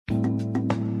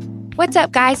What's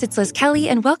up, guys? It's Liz Kelly,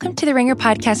 and welcome to the Ringer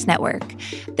Podcast Network.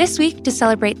 This week, to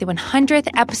celebrate the 100th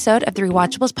episode of the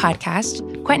Rewatchables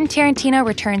podcast, Quentin Tarantino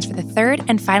returns for the third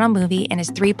and final movie in his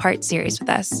three-part series with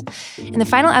us. In the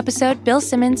final episode, Bill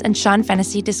Simmons and Sean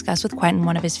Fennessy discuss with Quentin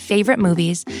one of his favorite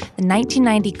movies, the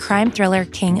 1990 crime thriller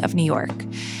King of New York.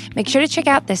 Make sure to check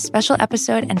out this special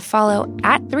episode and follow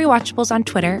 @The Rewatchables on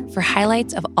Twitter for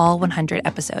highlights of all 100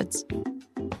 episodes.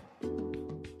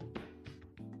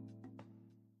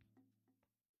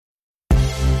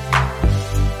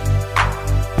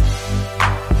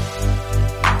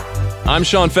 I'm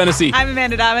Sean Fennessy. I'm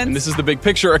Amanda Dobbins. And this is The Big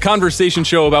Picture, a conversation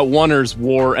show about Oneers,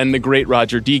 war, and the great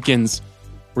Roger Deakins.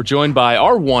 We're joined by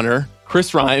our Oneer,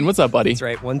 Chris Ryan. What's up, buddy? That's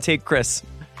right. One take, Chris.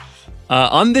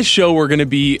 On this show, we're going to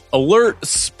be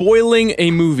spoiling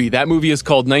a movie. That movie is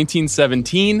called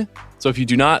 1917. So if you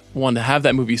do not want to have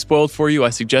that movie spoiled for you, I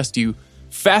suggest you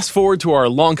fast forward to our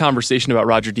long conversation about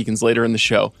Roger Deakins later in the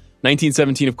show.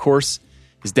 1917, of course,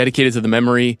 is dedicated to the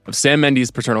memory of Sam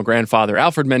Mendes' paternal grandfather,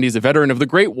 Alfred Mendes, a veteran of the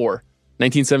Great War.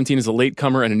 1917 is a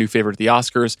latecomer and a new favorite at the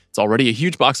Oscars. It's already a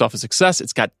huge box office success.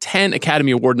 It's got 10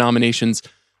 Academy Award nominations,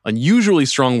 unusually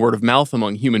strong word of mouth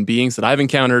among human beings that I've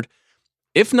encountered,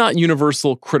 if not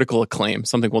universal critical acclaim,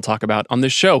 something we'll talk about on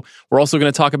this show. We're also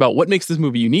going to talk about what makes this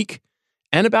movie unique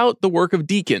and about the work of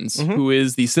Deakins, who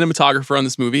is the cinematographer on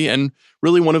this movie and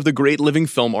really one of the great living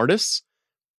film artists.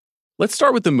 Let's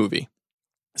start with the movie.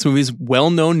 This movie is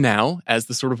well known now as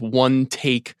the sort of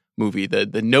one-take movie,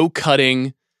 the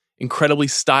no-cutting, incredibly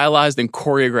stylized and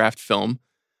choreographed film.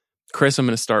 Chris, I'm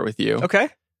going to start with you. Okay.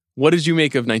 What did you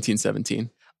make of 1917?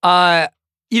 I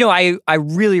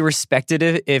really respected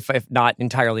it, if not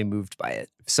entirely moved by it.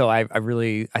 So I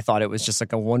thought it was just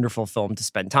like a wonderful film to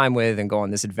spend time with and go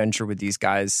on this adventure with these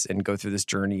guys and go through this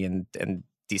journey and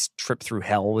this trip through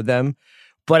hell with them.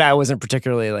 But I wasn't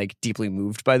particularly deeply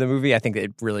moved by the movie. I think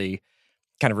it really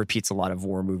kind of repeats a lot of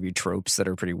war movie tropes that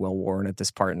are pretty well worn at this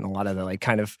part, and a lot of the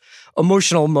kind of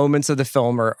emotional moments of the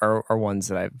film are ones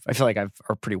that I feel like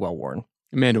are pretty well worn.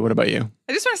 Amanda, what about you?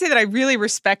 I just want to say that I really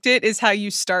respect it is how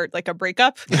you start a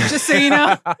breakup. Just so you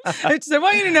know, I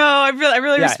want you to know I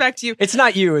really respect you. It's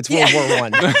not you. It's World War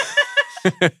I.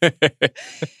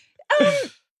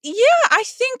 I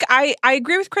think I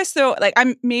agree with Chris though.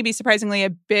 I'm maybe surprisingly a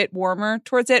bit warmer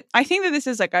towards it. I think that this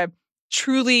is a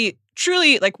truly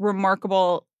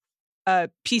remarkable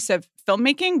piece of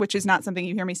filmmaking, which is not something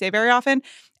you hear me say very often,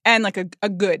 and a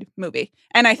good movie.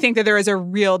 And I think that there is a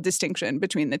real distinction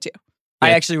between the two.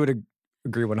 I actually would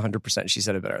agree 100%. She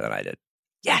said it better than I did.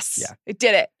 Yes. Yeah. It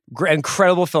did it.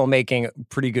 Incredible filmmaking,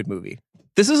 pretty good movie.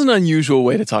 This is an unusual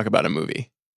way to talk about a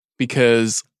movie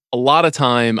because a lot of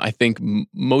time, I think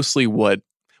mostly what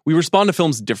we respond to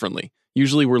films differently.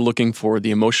 Usually we're looking for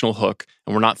the emotional hook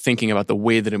and we're not thinking about the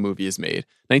way that a movie is made.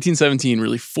 1917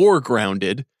 really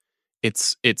foregrounded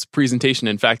its presentation.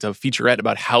 In fact, a featurette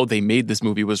about how they made this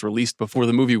movie was released before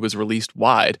the movie was released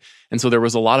wide. And so there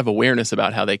was a lot of awareness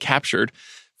about how they captured,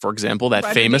 for example, that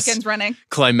Roger famous Deakins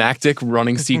climactic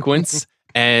running sequence.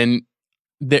 And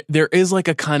there is a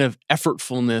kind of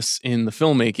effortfulness in the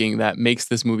filmmaking that makes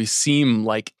this movie seem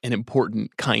like an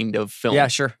important kind of film. Yeah,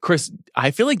 sure. Chris, I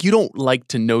feel like you don't like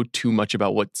to know too much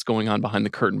about what's going on behind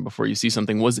the curtain before you see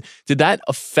something. Did that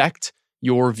affect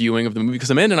your viewing of the movie?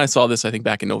 Because Amanda and I saw this, I think,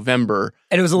 back in November.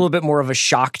 And it was a little bit more of a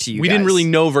shock to you We guys. didn't really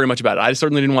know very much about it. I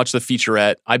certainly didn't watch the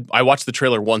featurette. I watched the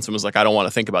trailer once and was like, I don't want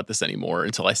to think about this anymore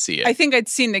until I see it. I think I'd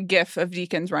seen the gif of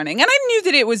Deakins running, and I knew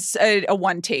that it was a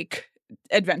one-take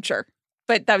adventure.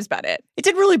 But that was about it. It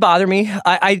did really bother me.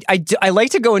 I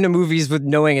like to go into movies with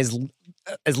knowing as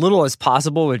little as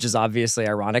possible, which is obviously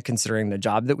ironic considering the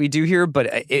job that we do here.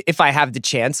 But if I have the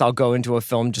chance, I'll go into a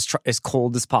film just as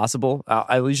cold as possible.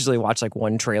 I usually watch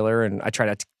one trailer, and I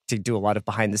try to do a lot of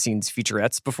behind the scenes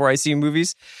featurettes before I see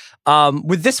movies.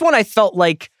 With this one, I felt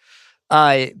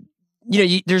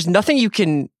there's nothing you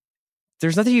can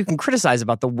criticize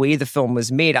about the way the film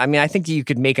was made. I mean, I think you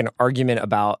could make an argument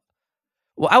about.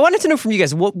 Well, I wanted to know from you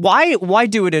guys, why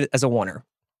do it as a oneer?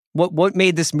 What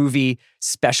made this movie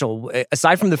special?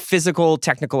 Aside from the physical,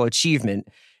 technical achievement,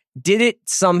 did it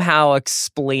somehow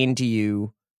explain to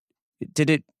you? Did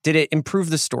it improve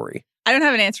the story? I don't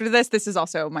have an answer to this. This is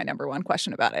also my number one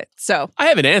question about it. So I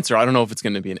have an answer. I don't know if it's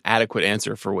going to be an adequate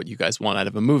answer for what you guys want out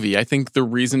of a movie. I think the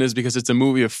reason is because it's a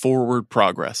movie of forward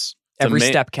progress. Every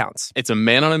step counts. It's a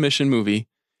man on a mission movie.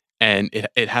 And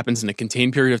it happens in a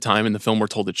contained period of time. In the film, we're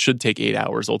told it should take 8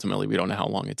 hours. Ultimately, we don't know how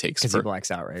long it takes. Because he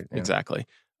blacks out, right? Yeah. Exactly.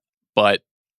 But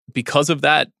because of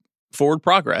that forward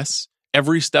progress,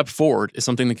 every step forward is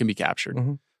something that can be captured.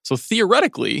 Mm-hmm. So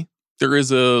theoretically, there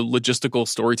is a logistical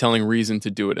storytelling reason to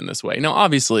do it in this way. Now,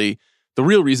 obviously, the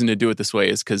real reason to do it this way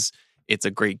is because it's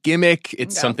a great gimmick.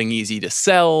 It's something easy to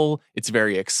sell. It's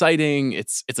very exciting.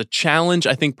 It's a challenge,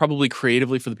 I think, probably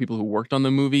creatively for the people who worked on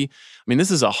the movie. I mean,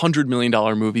 this is a $100 million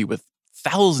movie with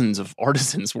thousands of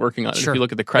artisans working on it. Sure. If you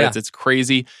look at the credits, it's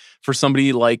crazy. For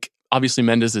somebody like, obviously,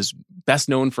 Mendes is best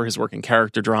known for his work in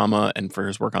character drama and for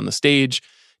his work on the stage.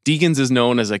 Deakins is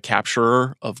known as a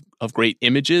capturer of great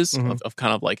images, of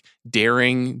kind of like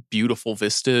daring, beautiful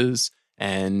vistas.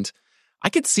 And I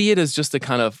could see it as just a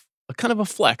kind of a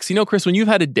flex. You know, Chris, when you've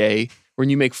had a day when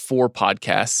you make 4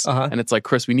 podcasts and it's like,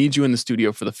 Chris, we need you in the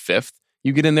studio for the 5th.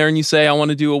 You get in there and you say, I want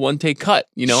to do a 1-take cut.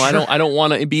 You know, Sure. I don't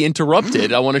want to be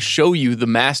interrupted. I want to show you the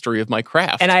mastery of my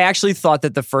craft. And I actually thought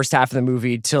that the first half of the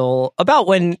movie till about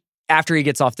after he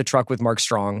gets off the truck with Mark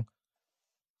Strong,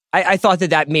 I thought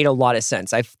that made a lot of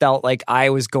sense. I felt like I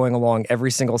was going along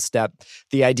every single step.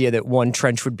 The idea that one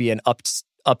trench would be an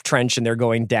up trench and they're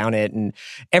going down it, and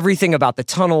everything about the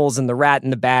tunnels and the rat in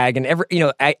the bag, and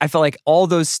I felt like all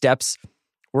those steps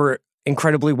were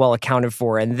incredibly well accounted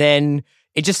for. And then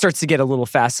it just starts to get a little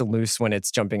fast and loose when it's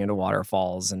jumping into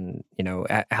waterfalls and,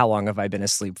 how long have I been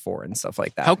asleep for and stuff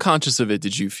like that. How conscious of it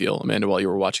did you feel, Amanda, while you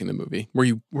were watching the movie? Were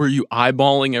you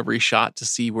eyeballing every shot to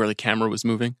see where the camera was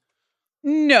moving?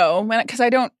 No, because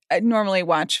I don't normally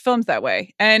watch films that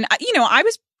way. And,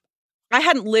 I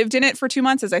hadn't lived in it for 2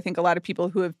 months, as I think a lot of people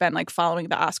who have been like following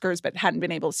the Oscars but hadn't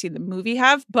been able to see the movie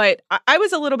have. But I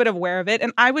was a little bit aware of it,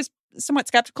 and I was somewhat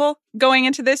skeptical going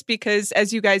into this because,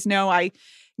 as you guys know, I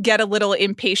get a little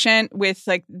impatient with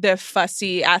like the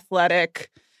fussy athletic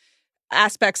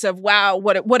aspects of, wow,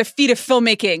 what a feat of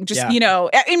filmmaking. Just,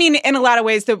 I mean, in a lot of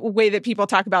ways, the way that people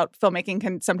talk about filmmaking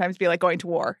can sometimes be like going to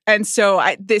war. And so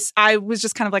I was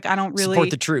just kind of like, I don't really support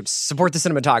the troops, support the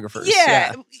cinematographers.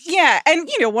 Yeah. And,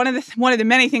 one of the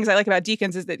many things I like about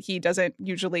Deakins is that he doesn't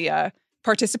usually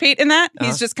participate in that.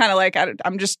 He's just kind of like,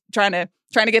 I'm just trying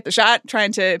to get the shot,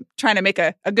 trying to make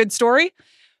a good story.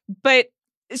 But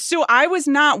so I was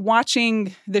not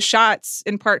watching the shots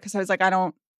in part because I was like,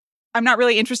 I'm not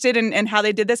really interested in how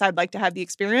they did this. I'd like to have the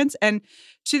experience. And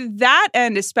to that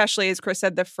end, especially as Chris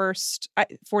said, the first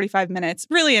 45 minutes,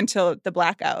 really until the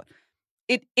blackout,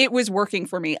 it was working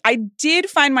for me. I did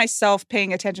find myself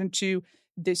paying attention to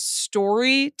the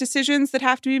story decisions that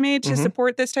have to be made to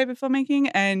support this type of filmmaking.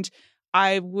 And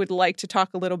I would like to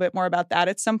talk a little bit more about that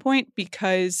at some point,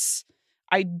 because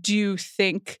I do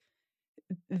think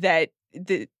that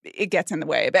it gets in the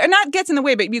way, but not gets in the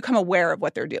way, but you become aware of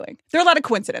what they're doing. There are a lot of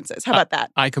coincidences. How about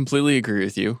that? I completely agree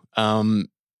with you.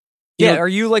 Are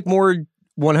you like more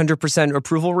 100%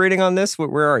 approval rating on this?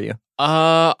 Where are you?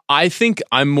 I think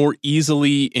I'm more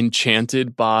easily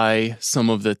enchanted by some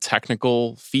of the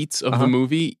technical feats of the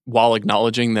movie, while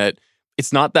acknowledging that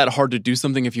it's not that hard to do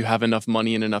something if you have enough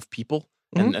money and enough people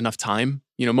and enough time.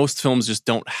 Most films just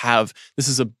don't have, this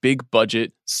is a big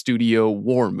budget studio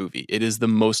war movie. It is the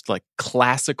most like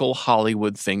classical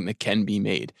Hollywood thing that can be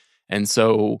made. And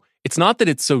so it's not that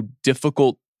it's so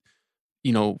difficult,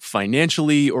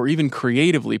 financially or even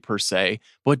creatively per se,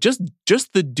 but just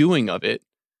the doing of it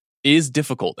is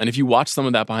difficult. And if you watch some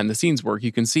of that behind the scenes work,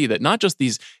 you can see that not just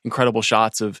these incredible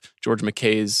shots of George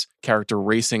McKay's character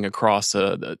racing across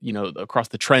across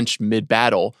the trench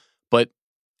mid-battle, but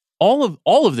all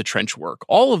of the trench work,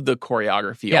 all of the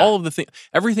choreography, all of the thing,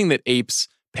 everything that apes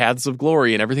Paths of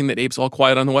Glory and everything that apes All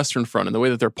Quiet on the Western Front, and the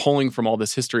way that they're pulling from all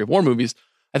this history of war movies,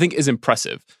 I think is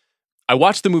impressive. I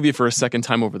watched the movie for a second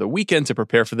time over the weekend to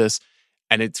prepare for this,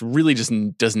 and it really just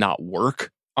does not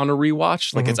work on a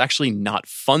rewatch. Like, it's actually not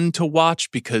fun to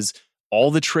watch because all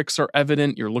the tricks are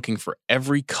evident. You're looking for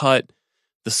every cut.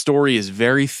 The story is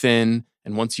very thin,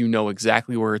 and once you know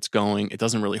exactly where it's going, it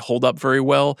doesn't really hold up very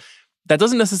well. That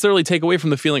doesn't necessarily take away from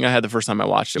the feeling I had the first time I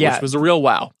watched it, which was a real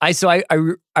wow. I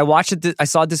watched it. I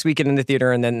saw it this weekend in the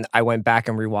theater, and then I went back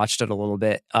and rewatched it a little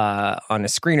bit on a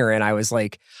screener, and I was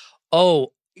like,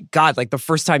 "Oh God!" Like the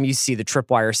first time you see the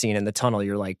tripwire scene in the tunnel,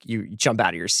 you're like, you jump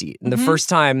out of your seat, and the first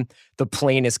time the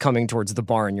plane is coming towards the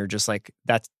barn, you're just like,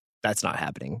 That's not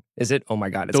happening, is it? Oh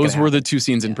my God. Those were the two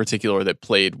scenes in particular that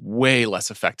played way less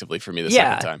effectively for me the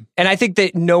second time. And I think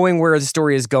that knowing where the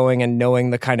story is going and knowing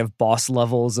the kind of boss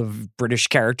levels of British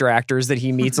character actors that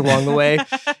he meets along the way.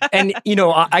 And,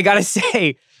 I got to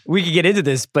say, we could get into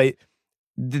this, but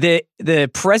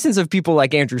the presence of people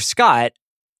like Andrew Scott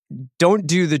don't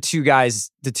do the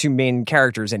two main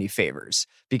characters any favors,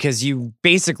 because you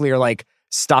basically are like,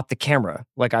 stop the camera.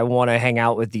 Like, I want to hang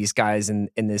out with these guys in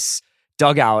this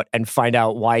dugout and find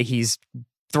out why he's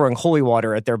throwing holy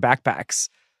water at their backpacks.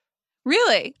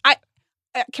 Really?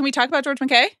 Can we talk about George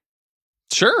McKay?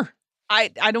 Sure. I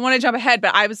don't want to jump ahead,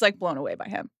 but I was like blown away by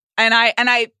him. And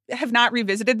I have not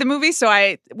revisited the movie,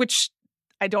 which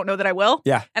I don't know that I will.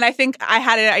 Yeah. And I think I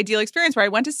had an ideal experience where I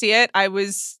went to see it. I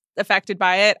was affected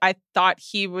by it. I thought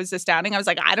he was astounding. I was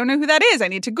like, I don't know who that is. I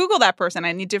need to Google that person.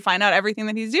 I need to find out everything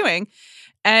that he's doing.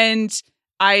 And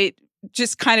I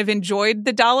just kind of enjoyed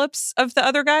the dollops of the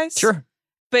other guys. Sure.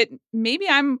 But maybe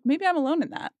I'm alone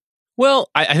in that. Well,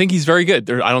 I think he's very good.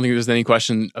 I don't think there's any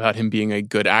question about him being a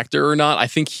good actor or not. I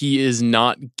think he is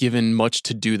not given much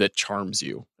to do that charms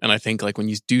you. And I think like when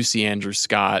you do see Andrew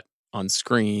Scott on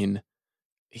screen,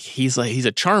 he's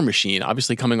a charm machine.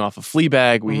 Obviously coming off of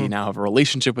Fleabag, we now have a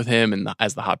relationship with him and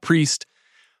as the hot priest.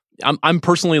 I'm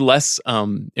personally less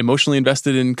emotionally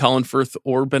invested in Colin Firth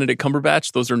or Benedict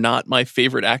Cumberbatch. Those are not my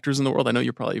favorite actors in the world. I know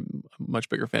you're probably a much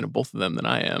bigger fan of both of them than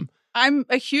I am. I'm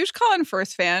a huge Colin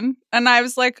Firth fan. And I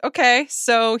was like, okay,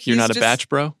 so he's You're not a batch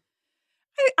bro?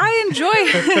 I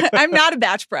enjoy I'm not a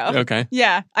batch bro. Okay.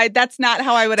 Yeah. That's not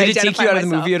how I would Did identify it take you out of the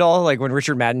myself. movie at all? Like when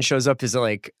Richard Madden shows up, is it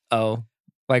like, oh,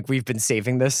 like we've been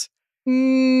saving this?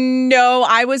 No,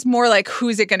 I was more like,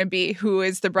 who's it going to be? Who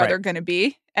is the brother going to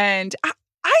be? And I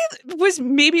was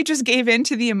maybe just gave in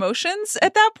to the emotions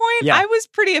at that point. Yeah. I was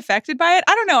pretty affected by it.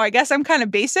 I don't know. I guess I'm kind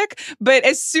of basic, but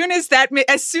as soon as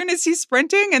he's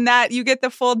sprinting and that you get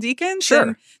the full Deakins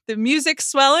and the music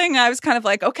swelling, I was kind of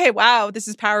like, okay, wow, this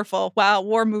is powerful. Wow,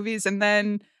 war movies. And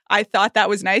then I thought that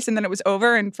was nice, and then it was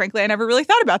over. And frankly, I never really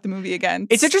thought about the movie again.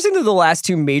 It's interesting that the last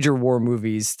two major war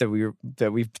movies that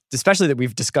we've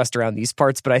discussed around these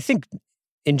parts, but I think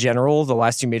in general, the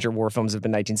last two major war films have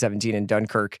been 1917 and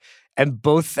Dunkirk, and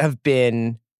both have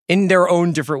been in their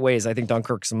own different ways. I think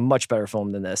Dunkirk's a much better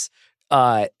film than this.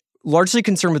 Largely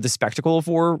concerned with the spectacle of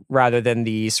war rather than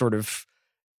the sort of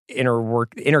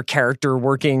inner character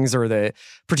workings or the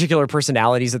particular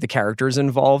personalities of the characters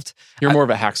involved. You're more of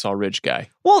a Hacksaw Ridge guy,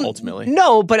 ultimately.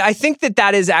 No, but I think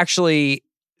that is actually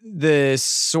the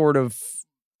sort of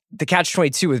the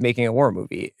catch-22 with making a war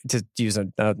movie, to use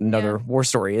another war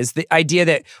story, is the idea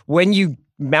that when you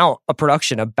mount a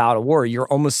production about a war, you're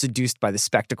almost seduced by the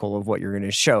spectacle of what you're going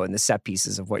to show and the set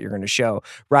pieces of what you're going to show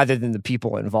rather than the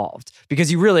people involved,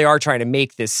 because you really are trying to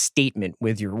make this statement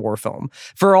with your war film.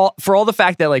 For all the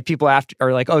fact that like people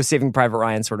are like, oh, Saving Private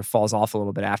Ryan sort of falls off a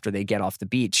little bit after they get off the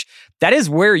beach. That is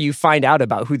where you find out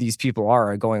about who these people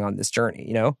are going on this journey,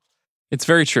 you know? It's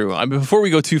very true. I mean, before we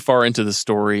go too far into the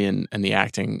story and the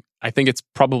acting, I think it's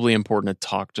probably important to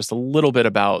talk just a little bit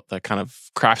about the kind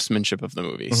of craftsmanship of the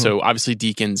movie. Mm-hmm. So obviously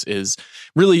Deakins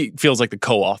really feels like the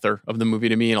co-author of the movie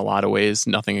to me in a lot of ways.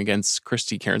 Nothing against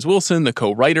Christy Cairns-Wilson, the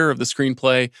co-writer of the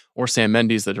screenplay, or Sam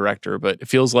Mendes, the director, but it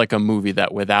feels like a movie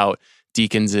that without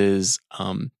Deakins'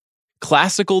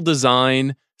 classical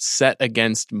design set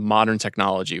against modern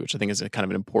technology, which I think is a kind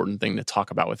of an important thing to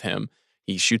talk about with him.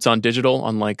 He shoots on digital,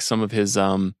 unlike some of his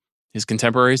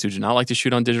contemporaries who do not like to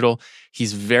shoot on digital.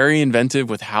 He's very inventive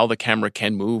with how the camera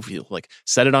can move. He'll like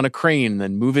set it on a crane and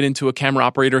then move it into a camera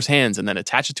operator's hands and then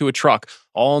attach it to a truck,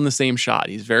 all in the same shot.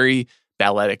 He's very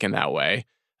balletic in that way.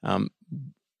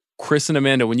 Chris and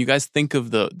Amanda, when you guys think of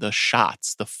the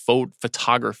shots, the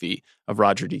photography of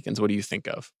Roger Deakins, what do you think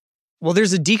of? Well,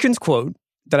 there's a Deakins quote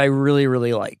that I really,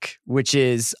 really like, which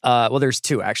is, there's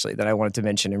two actually that I wanted to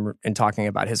mention in talking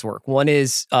about his work. One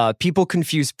is people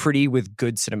confuse pretty with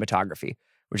good cinematography,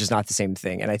 which is not the same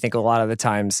thing. And I think a lot of the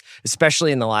times,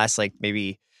 especially in the last like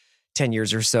maybe 10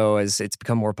 years or so, as it's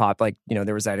become more pop, like, you know,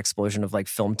 there was that explosion of like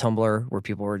film Tumblr where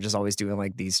people were just always doing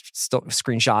like these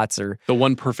screenshots or the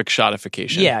one perfect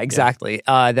shotification. Yeah, exactly.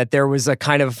 Yeah. That there was a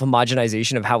kind of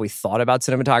homogenization of how we thought about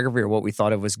cinematography or what we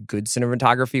thought of was good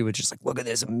cinematography, which is like, look at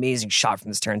this amazing shot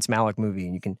from this Terrence Malick movie.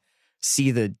 And you can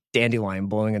see the dandelion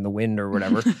blowing in the wind or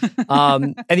whatever.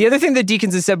 And the other thing that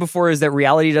Deakins has said before is that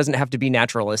reality doesn't have to be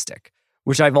naturalistic,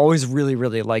 which I've always really,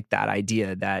 really liked that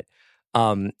idea that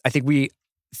I think we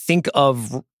think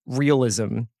of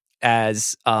realism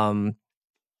as verite,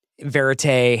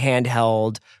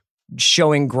 handheld,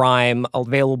 showing grime,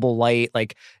 available light,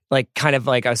 like kind of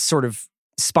like a sort of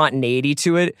spontaneity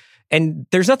to it. And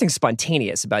there's nothing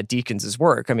spontaneous about Deakins'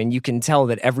 work. I mean, you can tell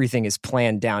that everything is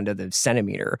planned down to the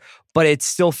centimeter, but it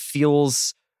still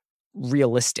feels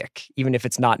realistic, even if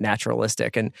it's not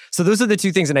naturalistic. And so those are the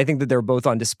two things. And I think that they're both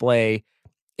on display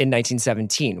in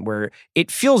 1917, where it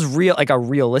feels real, like a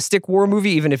realistic war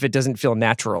movie, even if it doesn't feel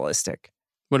naturalistic.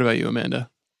 What about you,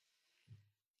 Amanda?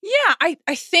 Yeah, I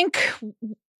think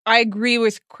I agree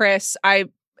with Chris.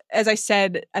 As I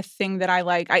said, a thing that I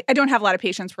like, I don't have a lot of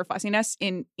patience for fussiness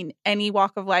in any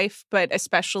walk of life, but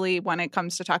especially when it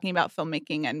comes to talking about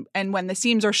filmmaking and when the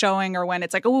seams are showing, or when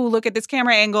it's like, oh, look at this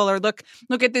camera angle, or look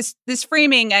at this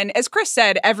framing. And as Chris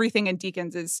said, everything in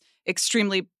Deakins is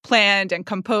extremely planned and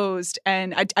composed.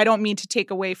 And I don't mean to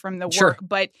take away from the work,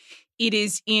 but it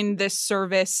is in the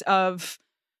service of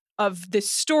this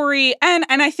story, and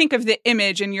I think of the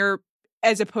image, and you're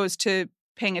as opposed to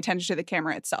paying attention to the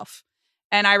camera itself.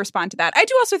 And I respond to that. I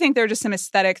do also think there are just some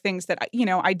aesthetic things that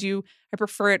I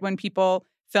prefer it when people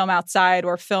film outside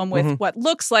or film with what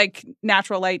looks like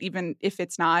natural light, even if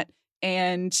it's not.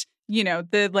 And,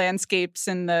 the landscapes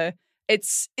and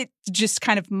it's just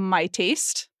kind of my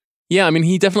taste. Yeah, I mean,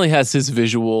 he definitely has his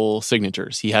visual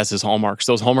signatures. He has his hallmarks.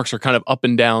 Those hallmarks are kind of up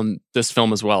and down this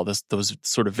film as well. Those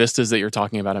sort of vistas that you're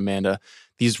talking about, Amanda.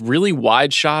 These really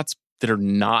wide shots that are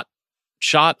not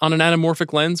shot on an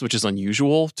anamorphic lens, which is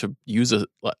unusual. To use a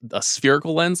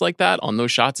spherical lens like that on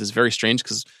those shots is very strange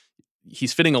because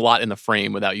he's fitting a lot in the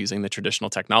frame without using the traditional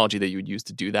technology that you would use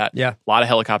to do that. Yeah. A lot of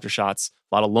helicopter shots,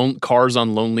 a lot of cars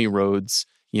on lonely roads,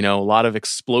 a lot of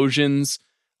explosions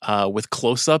with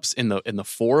close-ups in the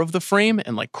fore of the frame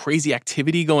and like crazy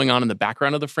activity going on in the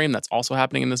background of the frame. That's also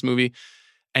happening in this movie.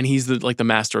 And he's the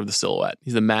master of the silhouette.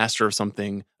 He's the master of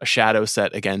something, a shadow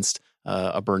set against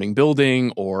a burning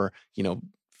building, or,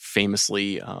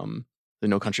 famously, the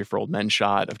No Country for Old Men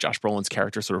shot of Josh Brolin's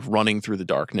character sort of running through the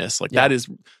darkness.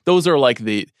 Those are like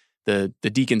the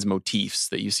Deakins motifs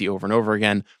that you see over and over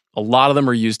again. A lot of them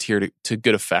are used here to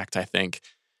good effect, I think.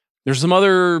 There's some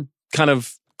other kind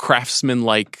of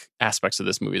craftsman-like aspects of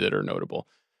this movie that are notable.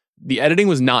 The editing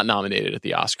was not nominated at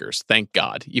the Oscars, thank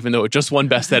God, even though it just won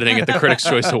Best Editing at the Critics'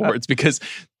 Choice Awards, because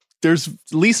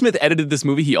Lee Smith edited this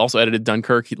movie. He also edited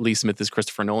Dunkirk. Lee Smith is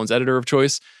Christopher Nolan's editor of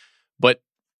choice. But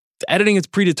the editing is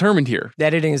predetermined here. The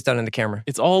editing is done in the camera.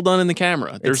 It's all done in the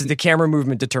camera. The camera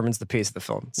movement determines the pace of the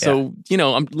film. So,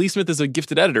 Lee Smith is a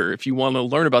gifted editor. If you want to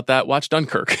learn about that, watch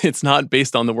Dunkirk. It's not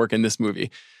based on the work in this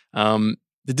movie.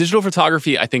 The digital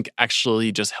photography, I think,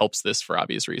 actually just helps this for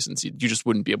obvious reasons. You just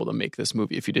wouldn't be able to make this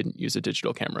movie if you didn't use a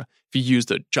digital camera. If you used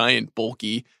a giant,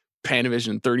 bulky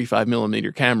Panavision 35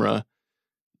 millimeter camera,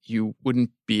 you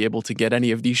wouldn't be able to get any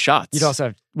of these shots.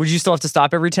 Would you still have to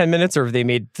stop every 10 minutes, or have they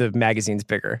made the magazines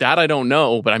bigger? That I don't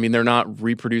know, but I mean, they're not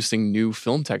reproducing new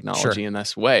film technology in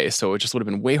this way, so it just would have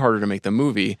been way harder to make the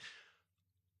movie.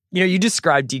 You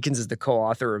described Deakins as the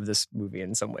co-author of this movie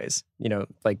in some ways,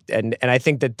 and I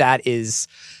think that is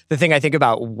the thing I think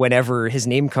about whenever his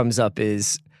name comes up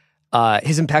is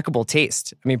his impeccable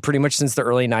taste. I mean, pretty much since the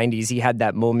early 90s, he had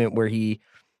that moment where he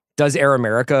does Air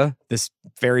America, this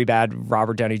very bad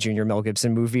Robert Downey Jr. Mel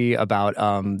Gibson movie about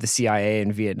the CIA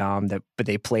in Vietnam, but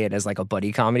they play it as like a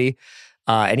buddy comedy.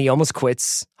 And he almost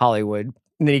quits Hollywood.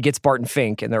 And then he gets Barton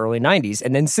Fink in the early 90s.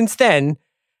 And then since then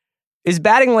is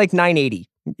batting like 980.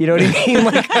 You know what I mean?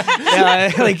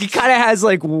 Like he kind of has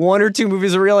like one or two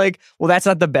movies where you're like, well, that's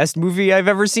not the best movie I've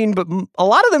ever seen, but a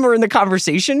lot of them are in the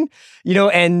conversation,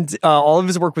 and all of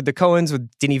his work with the Coens, with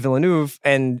Denis Villeneuve,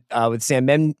 and with Sam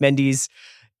Mendes.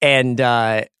 And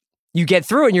you get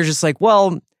through it and you're just like,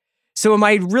 well, so am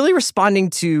I really responding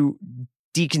to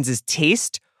Deakins'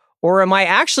 taste, or am I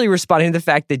actually responding to the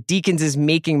fact that Deakins is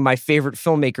making my favorite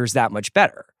filmmakers that much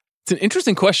better? It's an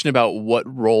interesting question about what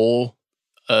role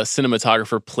a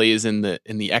cinematographer plays in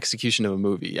the execution of a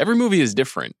movie. Every movie is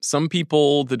different. Some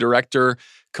people, the director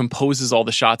composes all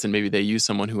the shots and maybe they use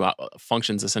someone who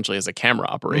functions essentially as a camera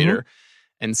operator.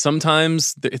 Mm-hmm. And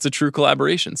sometimes it's a true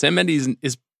collaboration. Sam Mendes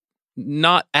is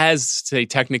not as, say,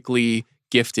 technically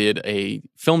gifted a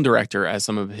film director as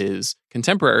some of his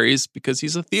contemporaries because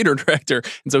he's a theater director.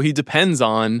 And so he depends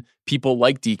on people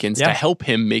like Deakins to help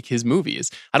him make his movies.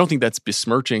 I don't think that's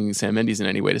besmirching Sam Mendes in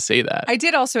any way to say that. I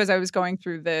did also, as I was going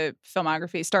through the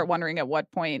filmography, start wondering at what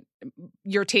point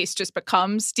your taste just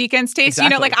becomes Deakins' taste.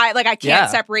 Exactly. I can't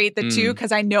separate the two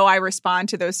because I know I respond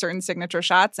to those certain signature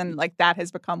shots, and like that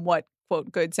has become what,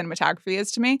 quote, good cinematography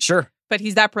is to me. Sure. But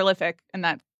he's that prolific and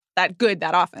that good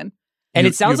that often. And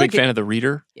it sounds like a big fan of The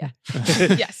Reader. Yeah.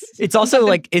 Yes. It's also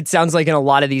like, it sounds like in a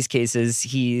lot of these cases,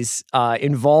 he's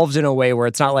involved in a way where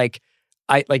it's not like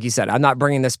you said, I'm not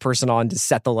bringing this person on to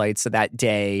set the lights of that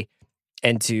day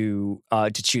and to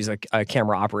choose a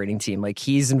camera operating team. Like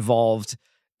he's involved.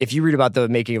 If you read about the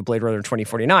making of Blade Runner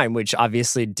 2049, which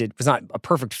obviously was not a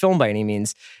perfect film by any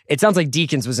means, it sounds like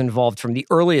Deakins was involved from the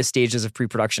earliest stages of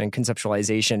pre-production and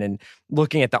conceptualization and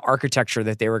looking at the architecture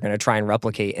that they were going to try and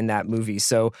replicate in that movie.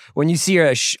 So when you see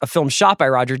a film shot by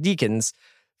Roger Deakins,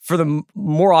 for the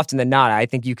more often than not, I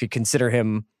think you could consider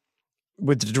him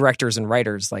with the directors and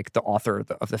writers like the author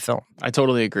of the film. I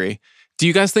totally agree. Do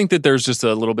you guys think that there's just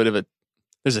a little bit of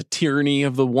there's a tyranny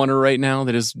of the oneer right now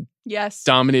that is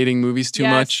dominating movies too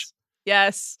much?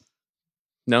 Yes.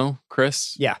 No,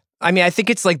 Chris? Yeah. I mean, I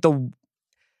think it's like the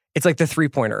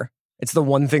 3-pointer. It's the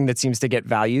one thing that seems to get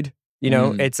valued.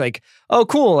 It's like, oh,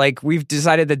 cool. Like we've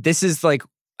decided that this is like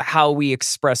how we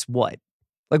express what?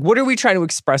 Like, what are we trying to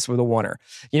express with a oneer?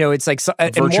 It's like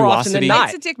and more often than Virtuosity. not.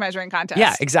 It's a dick measuring contest.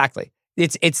 Yeah, exactly.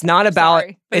 It's not about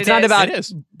Sorry, but it's it not is. about It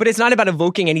is. but it's not about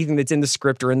evoking anything that's in the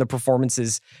script or in the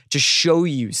performances to show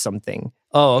you something.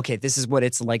 Oh, okay, this is what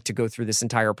it's like to go through this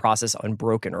entire process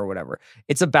unbroken or whatever.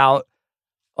 It's about,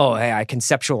 oh, hey, I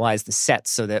conceptualized the set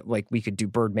so that like we could do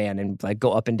Birdman and like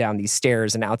go up and down these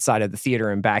stairs and outside of the theater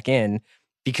and back in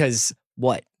because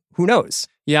what? Who knows?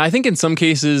 Yeah, I think in some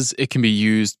cases it can be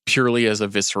used purely as a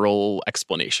visceral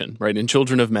explanation, right? In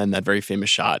Children of Men, that very famous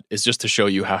shot is just to show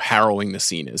you how harrowing the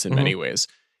scene is in many ways.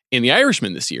 In The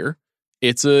Irishman this year,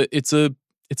 it's a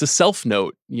self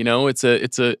note,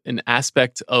 it's an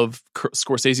aspect of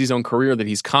Scorsese's own career that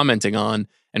he's commenting on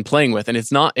and playing with, and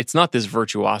it's not this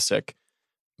virtuosic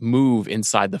move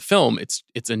inside the film.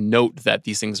 It's a note that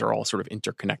these things are all sort of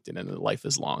interconnected and that life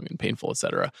is long and painful,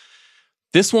 etc.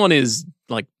 This one is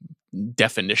like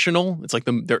definitional. It's like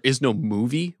there is no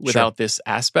movie without this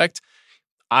aspect.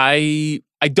 I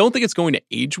don't think it's going to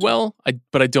age well,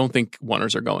 but I don't think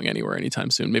oneers are going anywhere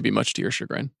anytime soon, maybe much to your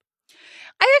chagrin.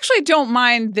 I actually don't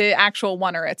mind the actual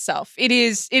oneer itself. It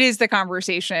is the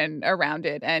conversation around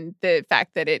it and the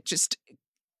fact that it just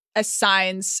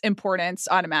assigns importance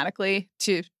automatically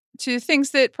to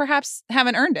things that perhaps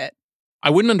haven't earned it. I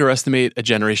wouldn't underestimate a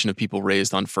generation of people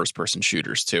raised on first-person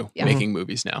shooters, too, making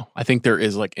movies now. I think there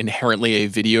is like inherently a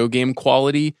video game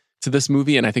quality to this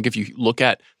movie, and I think if you look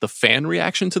at the fan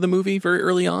reaction to the movie very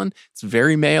early on, it's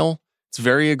very male, it's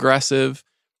very aggressive,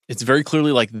 it's very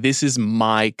clearly like, this is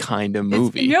my kind of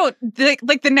movie. The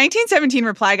 1917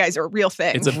 reply guys are a real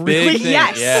thing. It's a big thing.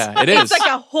 Yes. Yeah, it is. It's like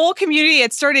a whole community.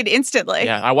 It started instantly.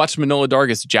 Yeah, I watched Manohla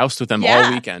Dargis joust with them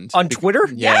all weekend. On Twitter?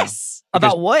 Yeah. Yes.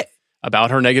 About what?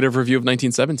 About her negative review of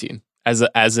 1917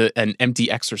 as an empty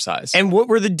exercise. And what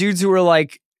were the dudes who were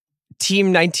like,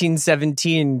 Team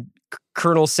 1917,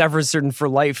 Colonel Severson for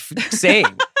life saying?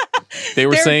 They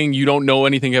were saying, you don't know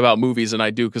anything about movies, and I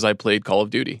do because I played Call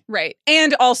of Duty. Right.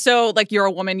 And also, like, you're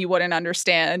a woman, you wouldn't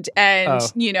understand. And,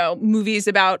 movies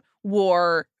about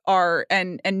war are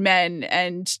and men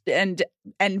and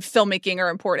filmmaking are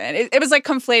important. It was like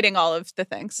conflating all of the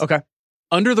things. Okay.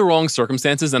 Under the wrong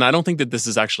circumstances, and I don't think that this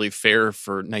is actually fair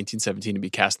for 1917 to be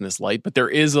cast in this light, but there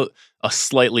is a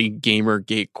slightly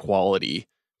Gamergate quality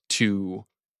to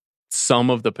some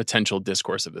of the potential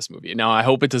discourse of this movie. Now, I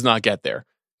hope it does not get there,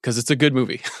 because it's a good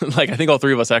movie. Like, I think all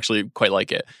three of us actually quite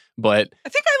like it, but I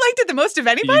think I liked it the most of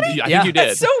anybody. I think you did.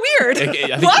 That's so weird. I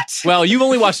think, What? Well, you've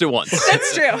only watched it once.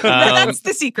 That's true. That's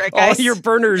the secret, guys. All your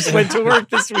burners went to work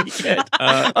this weekend.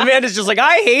 Amanda's just like,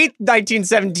 I hate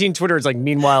 1917 Twitter. It's like,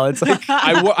 meanwhile, it's like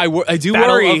I do Battle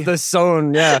worry of the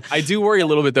Zone. Yeah. I do worry a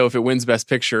little bit, though, if it wins Best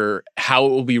Picture, how it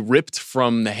will be ripped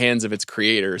from the hands of its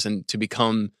creators and to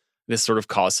become this sort of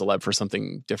cause celeb for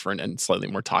something different and slightly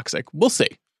more toxic. We'll see.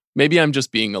 Maybe I'm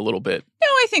just being a little bit. No,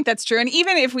 I think that's true. And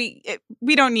even if we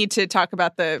don't need to talk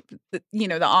about the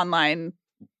online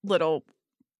little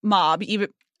mob even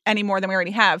any more than we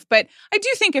already have. But I do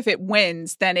think if it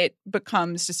wins, then it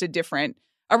becomes just a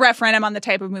referendum on the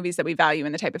type of movies that we value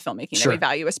and the type of filmmaking that we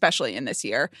value, especially in this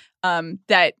year,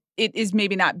 that it is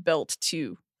maybe not built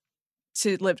to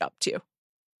live up to.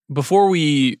 Before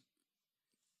we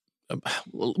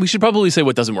should probably say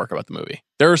what doesn't work about the movie.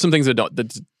 There are some things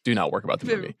that do not work about the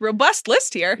movie. Robust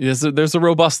list here. There's a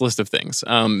robust list of things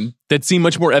that seem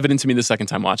much more evident to me the second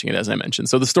time watching it, as I mentioned.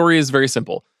 So the story is very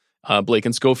simple. Blake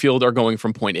and Schofield are going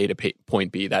from point A to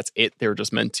point B. That's it. They're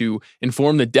just meant to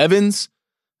inform the Devons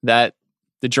that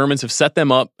the Germans have set them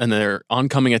up, and their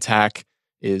oncoming attack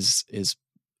is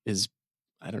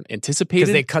I don't anticipated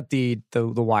because they cut the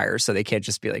wire, so they can't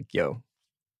just be like, "Yo,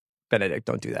 Benedict,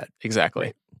 don't do that." Exactly.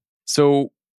 Right.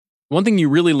 So one thing you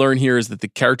really learn here is that the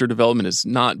character development is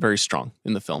not very strong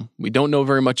in the film. We don't know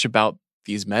very much about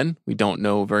these men. We don't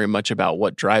know very much about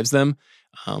what drives them.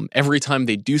 Every time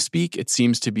they do speak, it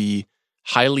seems to be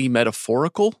highly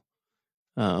metaphorical.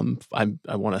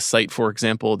 I want to cite, for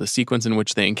example, the sequence in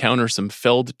which they encounter some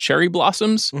felled cherry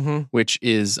blossoms, which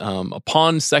is,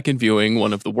 upon second viewing,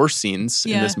 one of the worst scenes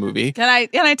in this movie. Can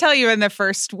I tell you, in the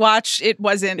first watch, it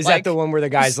wasn't. Is that the one where the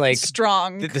guy's like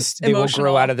strong? They will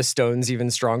grow out of the stones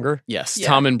even stronger. Yes, yeah.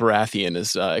 Tom and Baratheon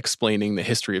is explaining the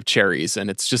history of cherries, and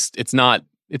it's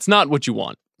not what you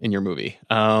want in your movie.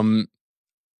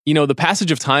 The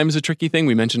passage of time is a tricky thing.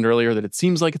 We mentioned earlier that it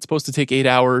seems like it's supposed to take 8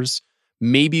 hours.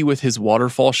 Maybe with his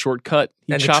waterfall shortcut,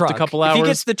 he chopped a couple hours. If he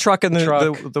gets the truck and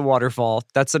the waterfall,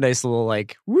 that's a nice little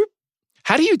like whoop.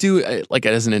 How do you do like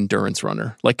as an endurance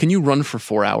runner? Like, can you run for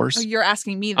 4 hours? Oh, you're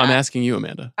asking me that. I'm asking you,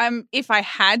 Amanda. If I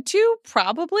had to,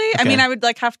 probably. Okay. I mean, I would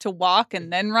like have to walk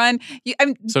and then run.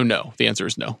 So no, the answer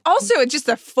is no. Also, it's just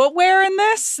the footwear in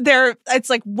this. It's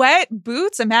like wet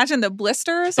boots. Imagine the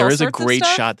blisters. There all is a sorts of great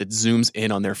stuff. shot that zooms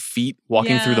in on their feet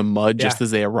walking through the mud just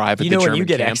as they arrive at the German when you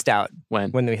get camp. X'd out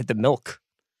when they hit the milk.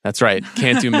 That's right.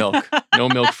 Can't do milk. No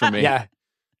milk for me. Yeah.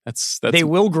 That's they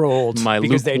will grow old my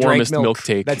because they drank lukewarmest milk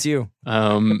take. That's you.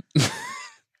 Nice.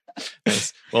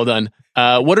 Well done.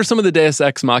 What are some of the Deus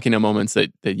Ex Machina moments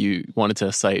that you wanted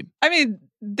to cite? I mean,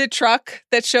 the truck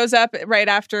that shows up right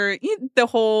after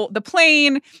the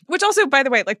plane, which also, by the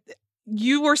way, like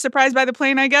you were surprised by the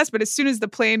plane, I guess, but as soon as the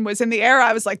plane was in the air,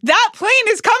 I was like, that plane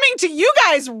is coming to you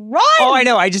guys, run! Oh, I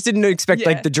know. I just didn't expect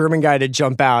like the German guy to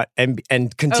jump out and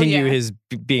continue his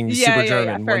being super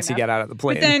German once he got out of the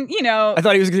plane. But then, I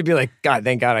thought he was going to be like, God,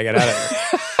 thank God I got out of there.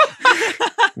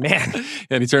 Man.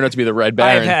 And he turned out to be the Red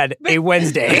Baron. I've had a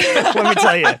Wednesday, let me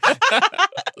tell you.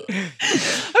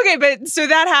 Okay, but so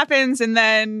that happens, and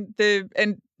then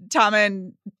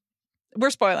Tommen, we're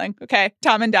spoiling, okay?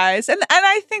 Tommen dies, and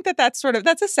I think that's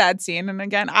a sad scene. And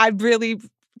again, I really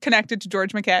connected to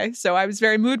George McKay, so I was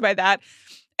very moved by that.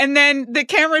 And then the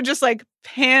camera just like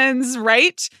pans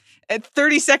right. At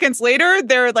 30 seconds later,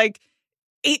 they're like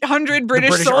 800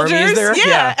 British soldiers. There?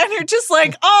 Yeah. And you're just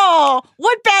like, oh,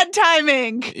 what bad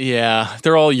timing. Yeah.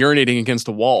 They're all urinating against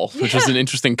a wall, which is an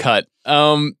interesting cut.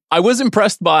 I was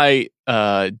impressed by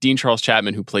Dean Charles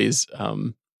Chapman, who plays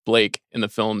Blake in the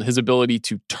film, his ability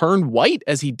to turn white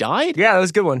as he died. Yeah, that was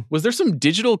a good one. Was there some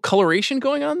digital coloration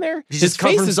going on there? His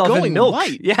face is going milk.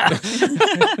 white. Yeah.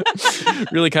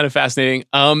 Really kind of fascinating.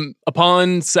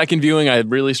 Upon second viewing, I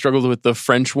really struggled with the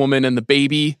French woman and the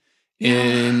baby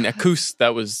in Accuse.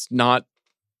 That was not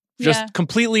just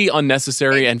completely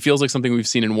unnecessary and feels like something we've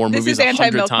seen in war movies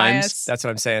 100 times. That's what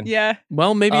I'm saying. Yeah.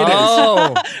 Well, maybe it is.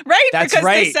 Oh, right. That's because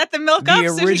right. they set the milk up the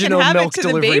so she original can have milk it to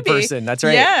delivery the baby. person. That's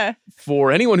right. Yeah.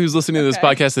 For anyone who's listening to this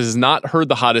podcast that has not heard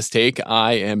the hottest take,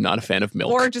 I am not a fan of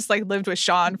milk. Or just like lived with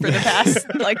Sean for the past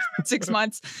like 6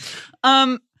 months.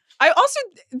 I also,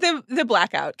 the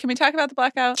blackout. Can we talk about the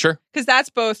blackout? Sure. Because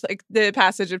that's both like the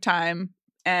passage of time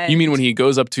and... You mean when he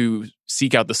goes up to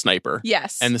seek out the sniper?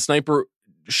 Yes. And the sniper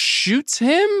shoots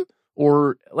him?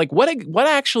 Or like what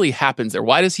actually happens there?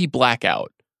 Why does he black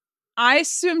out? I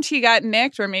assumed he got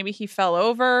nicked, or maybe he fell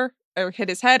over or hit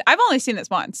his head. I've only seen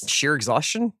this once. Sheer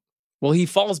exhaustion? Well, he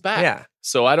falls back. Yeah.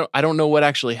 So I don't know what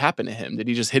actually happened to him. Did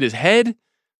he just hit his head?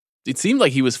 It seemed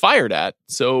like he was fired at.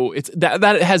 So it's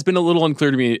that has been a little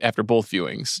unclear to me after both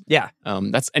viewings. Yeah.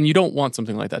 And you don't want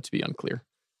something like that to be unclear.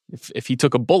 If he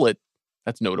took a bullet,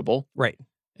 that's notable. Right.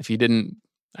 If he didn't,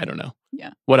 I don't know.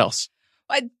 Yeah. What else?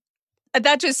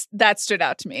 That stood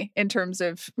out to me in terms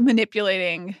of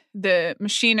manipulating the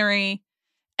machinery.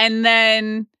 And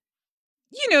then,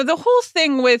 the whole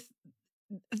thing with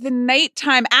the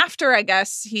nighttime after, I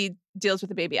guess, he deals with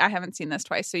the baby. I haven't seen this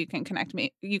twice, so you can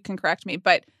correct me.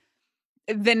 But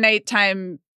the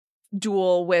nighttime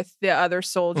duel with the other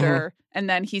soldier, and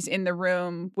then he's in the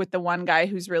room with the one guy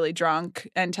who's really drunk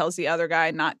and tells the other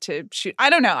guy not to shoot. I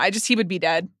don't know. He would be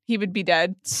dead. He would be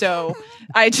dead. So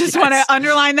I just want to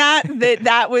underline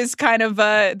that was kind of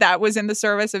that was in the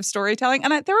service of storytelling.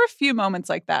 And there were a few moments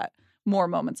like that. More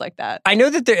moments like that. I know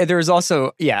that there's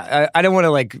also, I don't want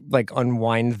to like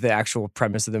unwind the actual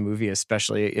premise of the movie,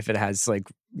 especially if it has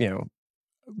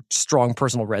strong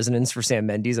personal resonance for Sam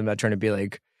Mendes. I'm not trying to be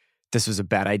like, this was a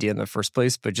bad idea in the first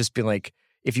place, but just being like,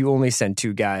 if you only send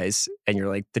 2 guys and you're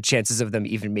like, the chances of them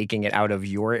even making it out of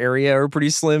your area are pretty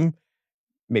slim,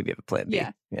 maybe have a plan B.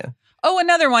 Yeah. Oh,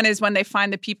 another one is when they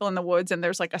find the people in the woods and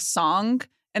there's like a song.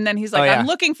 And then he's like, I'm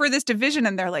looking for this division.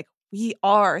 And they're like, we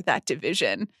are that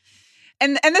division.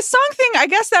 And the song thing, I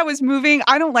guess that was moving.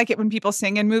 I don't like it when people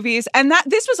sing in movies. And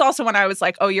this was also when I was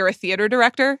like, oh, you're a theater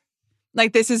director?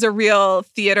 Like, this is a real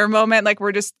theater moment. Like,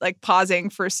 we're just like pausing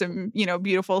for some,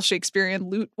 beautiful Shakespearean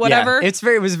lute, whatever. Yeah,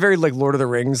 it was very like Lord of the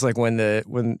Rings, like when the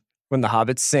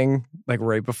hobbits sing, like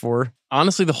right before.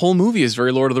 Honestly, the whole movie is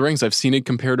very Lord of the Rings. I've seen it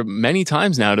compared many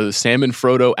times now to the Sam and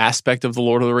Frodo aspect of the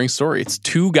Lord of the Rings story. It's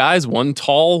 2 guys, one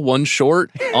tall, one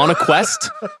short, on a quest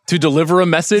to deliver a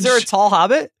message. Is there a tall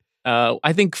hobbit?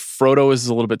 I think Frodo is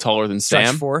a little bit taller than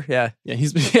Sam. 4, yeah.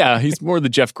 Yeah, he's more the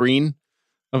Jeff Green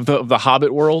of the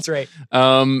Hobbit world. That's right.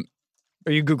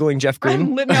 Are you Googling Jeff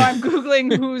Green? No, I'm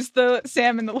Googling who's the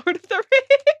Sam in the Lord of the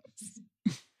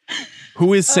Rings.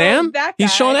 Who is Sam? That guy.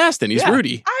 He's Sean Astin. He's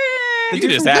Rudy. You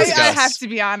can just ask us. I have to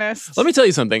be honest. Let me tell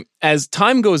you something. As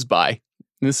time goes by,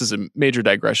 and this is a major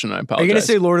digression, and I apologize. Are you going to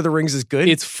say Lord of the Rings is good?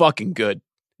 It's fucking good.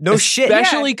 No shit.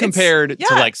 Especially compared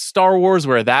to like Star Wars,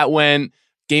 where that went,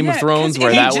 Game of Thrones,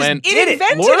 where that went. It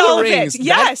invented Lord of all the of Rings, it.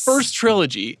 Yes. that first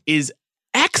trilogy is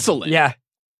excellent. Yeah.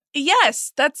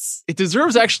 Yes, it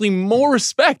deserves actually more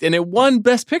respect, and it won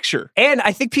Best Picture. And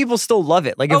I think people still love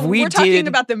it. Like if we're talking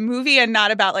about the movie and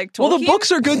not about like Tolkien. Well, the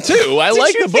books are good too. I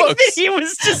like the books. He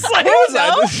was just like,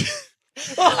 I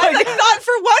thought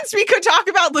for once we could talk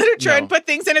about literature and put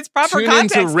things in its proper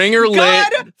context. Tune into Ringer Lit.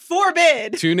 God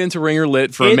forbid. Tune into Ringer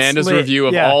Lit for Amanda's review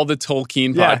of all the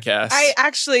Tolkien podcasts. I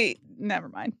actually, never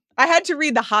mind. I had to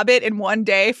read The Hobbit in one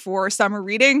day for summer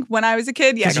reading when I was a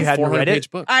kid. Yeah, you hadn't read it.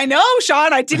 Book. I know,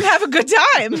 Sean. I didn't have a good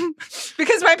time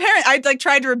because my parents. I like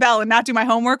tried to rebel and not do my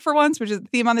homework for once, which is the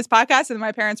theme on this podcast. And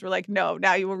my parents were like, "No,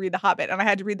 now you will read The Hobbit," and I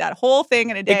had to read that whole thing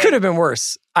in a day. It could have been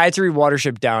worse. I had to read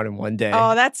Watership Down in one day.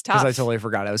 Oh, that's tough. Because I totally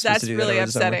forgot I was supposed to do that. That's really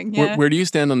upsetting. Yeah. Where do you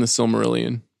stand on the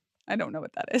Silmarillion? I don't know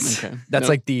what that is. Okay, that's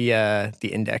like the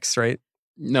index, right?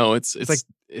 No, it's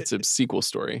a sequel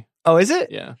story. Oh, is it?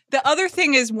 Yeah. The other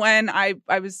thing is when I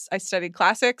studied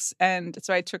classics, and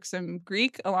so I took some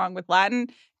Greek along with Latin.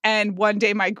 And one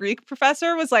day my Greek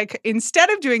professor was like,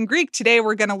 instead of doing Greek today,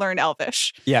 we're going to learn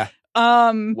Elvish. Yeah.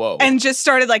 Whoa. And just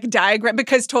started like diagram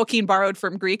because Tolkien borrowed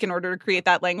from Greek in order to create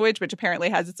that language, which apparently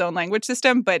has its own language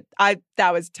system. But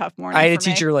that was a tough morning. I had a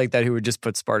teacher like that who would just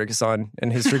put Spartacus on in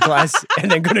history class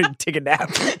and then go to take a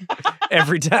nap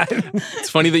every time. It's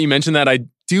funny that you mentioned that. I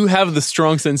do have the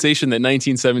strong sensation that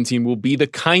 1917 will be the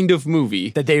kind of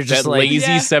movie that they're just like,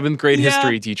 lazy seventh grade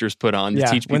histoy teachers put on to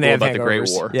teach people about the Great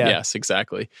War. Yeah. Yes,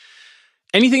 exactly.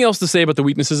 Anything else to say about the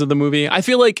weaknesses of the movie? I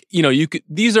feel like,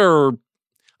 these are,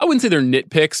 I wouldn't say they're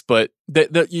nitpicks, but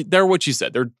they're what you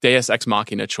said. They're Deus Ex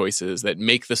Machina choices that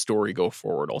make the story go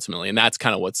forward ultimately. And that's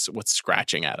kind of what's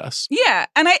scratching at us. Yeah.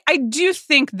 And I do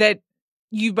think that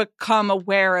you become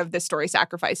aware of the story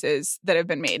sacrifices that have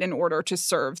been made in order to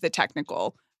serve the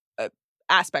technical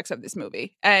aspects of this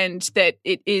movie. And that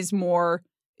it's more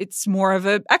of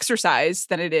an exercise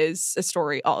than it is a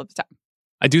story all of the time.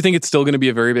 I do think it's still going to be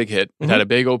a very big hit. It had a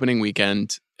big opening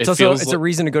weekend. It's a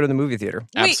reason to go to the movie theater.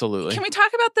 Absolutely. Wait, can we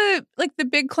talk about the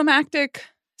big climactic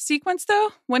sequence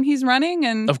though when he's running?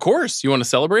 And of course, you want to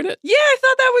celebrate it? Yeah, I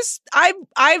thought that was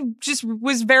I just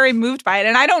was very moved by it,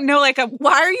 and I don't know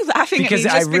why are you laughing because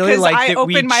at me? Just I really because like I that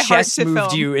opened we my heart chest to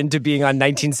moved film. you into being on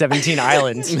 1917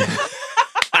 Island.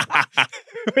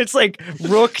 It's like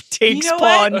Rook takes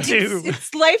pawn too.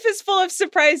 It's life is full of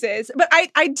surprises, but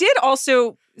I did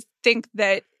also think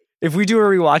that. If we do a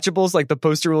rewatchables, like the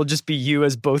poster will just be you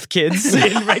as both kids in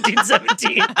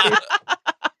 1917.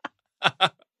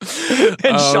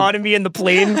 And Sean and me in the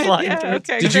plane flying through.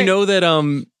 Okay, Did you know that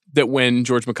that when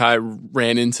George Mackay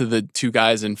ran into the two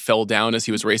guys and fell down as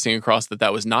he was racing across,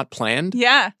 that was not planned?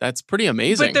 Yeah. That's pretty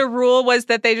amazing. But the rule was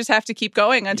that they just have to keep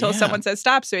going until someone says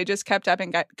stop. So he just kept up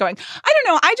and got going. I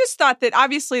don't know. I just thought that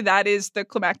obviously that is the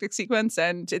climactic sequence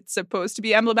and it's supposed to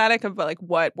be emblematic of like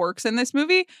what works in this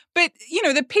movie. But,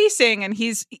 the pacing and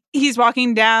he's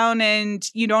walking down and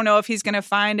you don't know if he's going to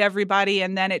find everybody.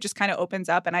 And then it just kind of opens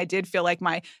up. And I did feel like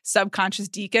my subconscious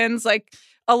Deakins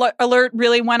alert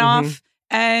really went off.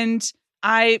 And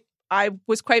I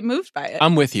was quite moved by it.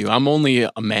 I'm with you. I'm only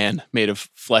a man made of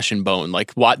flesh and bone.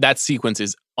 Like that sequence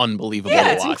is unbelievable to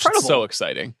watch. Incredible. It's so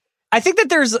exciting. I think that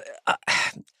there's,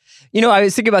 I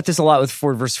was thinking about this a lot with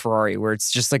Ford versus Ferrari, where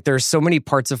it's just like there's so many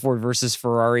parts of Ford versus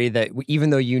Ferrari that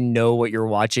even though you know what you're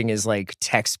watching is like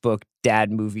textbook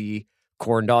dad movie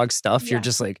corn dog stuff, you're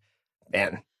just like,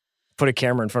 man, put a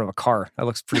camera in front of a car. That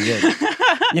looks pretty good.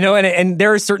 And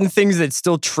there are certain things that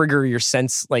still trigger your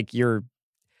sense, like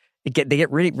they get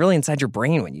really, really inside your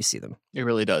brain when you see them. It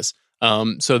really does.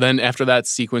 So then after that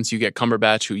sequence, you get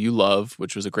Cumberbatch, who you love,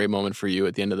 which was a great moment for you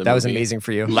at the end of the movie. That was amazing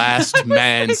for you. Last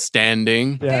man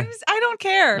standing. Yeah. I don't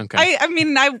care. Okay.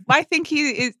 I think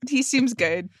he seems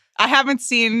good. I haven't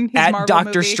seen his at Marvel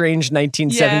Doctor movie. Strange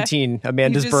 1917,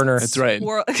 Amanda's burner. That's right.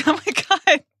 Oh my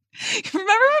God. Remember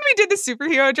when we did the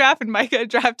superhero draft and Micah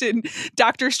drafted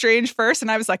Doctor Strange first?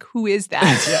 And I was like, who is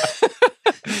that?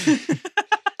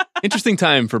 Interesting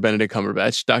time for Benedict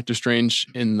Cumberbatch. Doctor Strange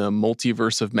in the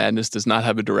Multiverse of Madness does not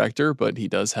have a director, but he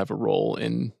does have a role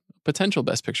in potential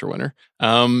Best Picture winner.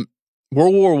 World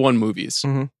War I movies.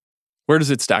 Mm-hmm. Where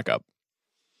does it stack up?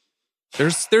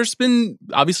 There's been,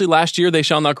 obviously last year, They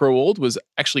Shall Not Grow Old was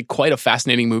actually quite a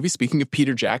fascinating movie. Speaking of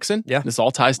Peter Jackson, this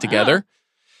all ties together.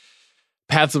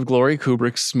 Paths of Glory,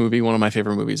 Kubrick's movie, one of my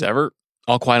favorite movies ever.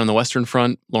 All Quiet on the Western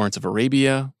Front, Lawrence of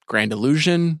Arabia, Grand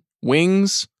Illusion,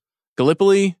 Wings,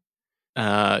 Gallipoli.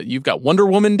 You've got Wonder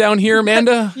Woman down here,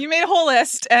 Amanda. You made a whole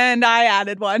list, and I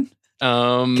added one.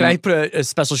 Can I put a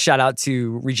special shout out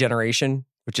to Regeneration,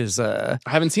 which is I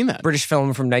haven't seen that. British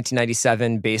film from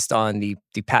 1997 based on the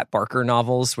Pat Barker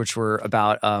novels, which were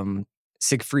about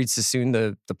Siegfried Sassoon,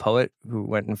 the poet who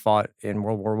went and fought in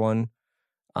World War I,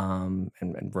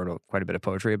 and wrote quite a bit of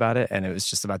poetry about it. And it was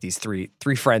just about these three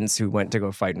friends who went to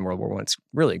go fight in World War I. It's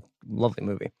really lovely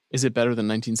movie. Is it better than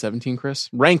 1917, Chris?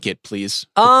 Rank it, please,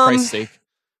 for Christ's sake.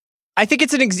 I think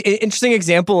it's an interesting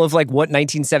example of like what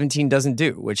 1917 doesn't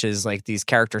do, which is like these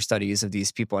character studies of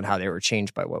these people and how they were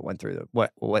changed by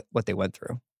what they went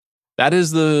through. That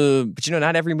is But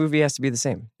not every movie has to be the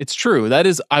same. It's true. That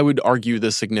is, I would argue,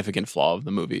 the significant flaw of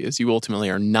the movie is you ultimately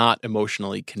are not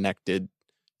emotionally connected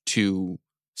to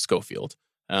Schofield.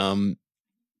 You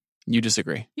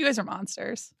disagree? You guys are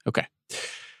monsters. Okay.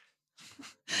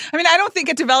 I mean, I don't think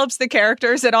it develops the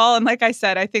characters at all. And like I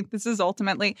said, I think this is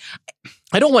ultimately...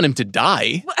 I don't want him to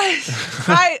die.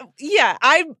 I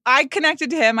connected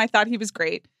to him. I thought he was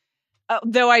great.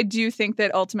 Though I do think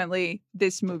that ultimately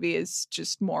this movie is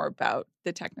just more about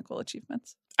the technical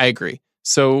achievements. I agree.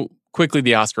 So quickly,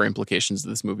 the Oscar implications of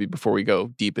this movie before we go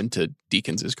deep into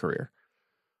Deakins' career.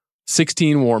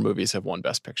 16 war movies have won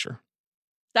Best Picture.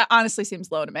 That honestly seems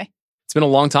low to me. It's been a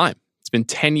long time. It's been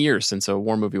 10 years since a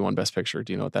war movie won Best Picture.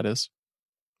 Do you know what that is?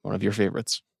 One of your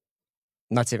favorites.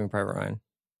 Not Saving Private Ryan.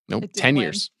 Nope, 10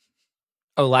 years.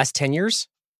 Oh, last 10 years?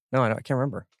 No, I can't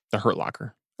remember. The Hurt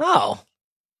Locker. Oh,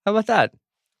 how about that?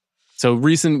 So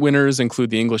recent winners include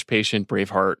The English Patient,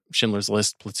 Braveheart, Schindler's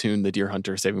List, Platoon, The Deer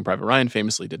Hunter, Saving Private Ryan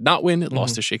famously did not win. It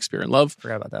lost to Shakespeare in Love.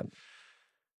 Forgot about that.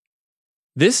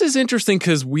 This is interesting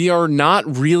because we are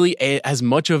not really as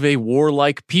much of a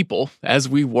warlike people as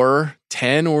we were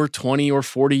 10 or 20 or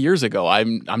 40 years ago.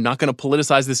 I'm not going to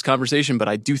politicize this conversation, but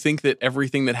I do think that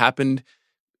everything that happened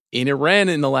in Iran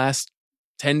in the last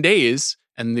 10 days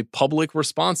and the public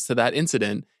response to that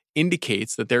incident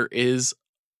indicates that there is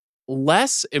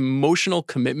less emotional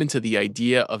commitment to the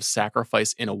idea of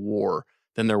sacrifice in a war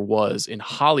than there was in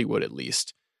Hollywood, at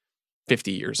least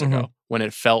 50 years ago, when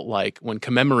it felt like, when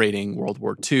commemorating World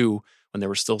War II, when there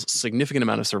were still a significant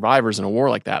amount of survivors in a war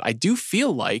like that, I do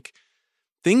feel like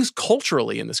things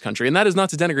culturally in this country, and that is not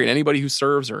to denigrate anybody who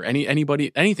serves or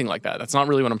anybody, anything like that. That's not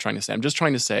really what I'm trying to say. I'm just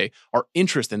trying to say our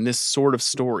interest in this sort of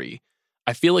story,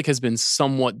 I feel like, has been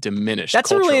somewhat diminished. That's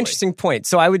culturally. A really interesting point.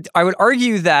 So I would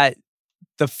argue that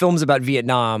the films about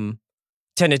Vietnam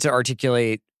tended to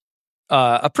articulate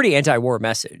a pretty anti-war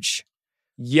message.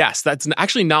 Yes, that's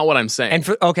actually not what I'm saying.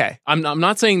 And I'm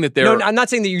not saying that they're... No, I'm not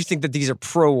saying that you think that these are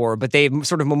pro-war, but they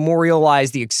sort of memorialize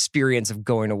the experience of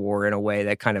going to war in a way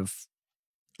that kind of...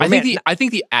 I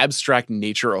think the abstract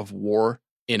nature of war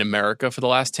in America for the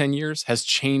last 10 years has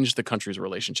changed the country's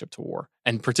relationship to war,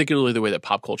 and particularly the way that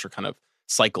pop culture kind of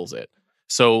cycles it.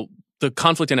 So the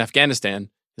conflict in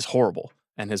Afghanistan is horrible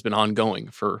and has been ongoing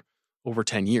for over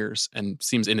 10 years and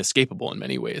seems inescapable in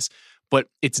many ways. But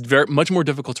it's very much more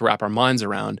difficult to wrap our minds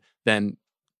around than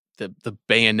the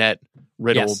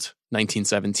bayonet-riddled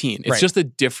 1917. It's just a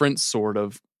different sort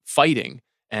of fighting.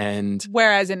 And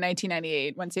whereas in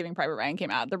 1998, when Saving Private Ryan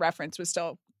came out, the reference was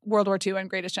still World War II and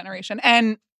Greatest Generation,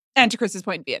 and to Chris's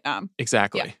point, Vietnam.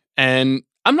 Exactly. Yeah. And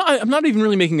I'm not even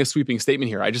really making a sweeping statement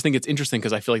here. I just think it's interesting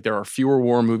because I feel like there are fewer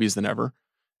war movies than ever,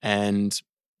 and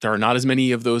there are not as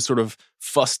many of those sort of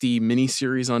fusty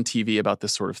miniseries on TV about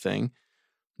this sort of thing.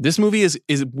 This movie is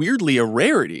weirdly a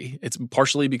rarity. It's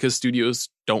partially because studios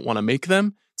don't want to make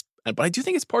them, but I do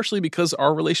think it's partially because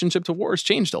our relationship to war has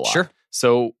changed a lot. Sure.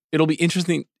 So it'll be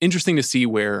interesting to see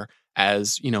where,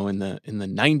 as you know, in the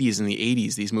 90s and the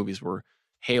 80s, these movies were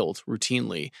hailed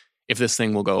routinely, if this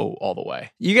thing will go all the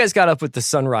way. You guys got up with the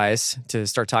sunrise to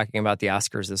start talking about the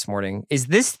Oscars this morning. Is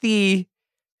this the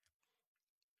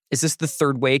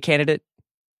third way candidate?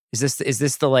 Is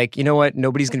this the, like, you know what?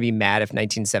 Nobody's going to be mad if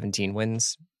 1917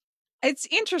 wins. It's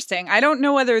interesting. I don't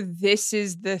know whether this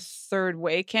is the third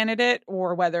way candidate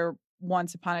or whether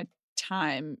Once Upon a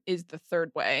Time is the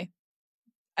third way.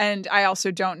 And I also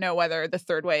don't know whether the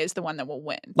third way is the one that will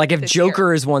win. Like if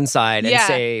Joker is one side and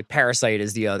say Parasite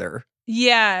is the other.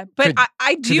 Yeah, but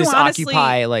I do honestly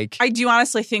I do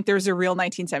honestly think there's a real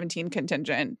 1917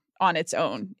 contingent on its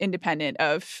own, independent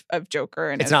of Joker.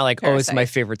 And it's not like, Parasite. oh, it's my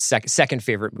favorite second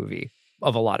favorite movie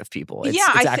of a lot of people. It's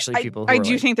actually people who I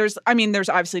do think there's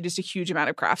obviously just a huge amount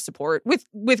of craft support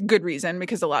with good reason,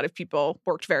 because a lot of people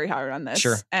worked very hard on this.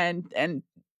 Sure. And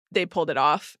they pulled it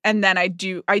off. And then I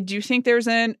do think there's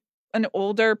an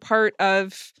older part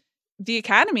of the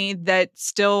Academy that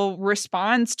still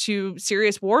responds to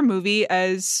serious war movie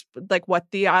as like what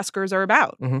the Oscars are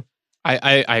about. Mm-hmm.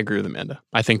 I agree with Amanda.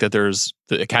 I think that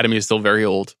the Academy is still very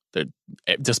old. That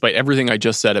despite everything I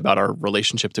just said about our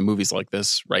relationship to movies like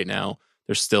this right now,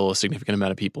 there's still a significant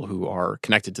amount of people who are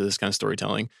connected to this kind of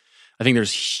storytelling. I think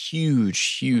there's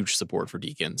huge support for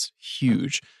Deakins.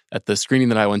 Huge. At the screening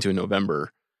that I went to in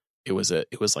November, it was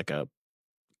like a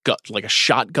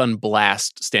shotgun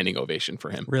blast standing ovation for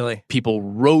him. Really? People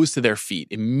rose to their feet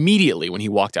immediately when he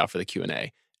walked out for the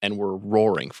Q&A and were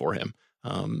roaring for him.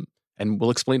 And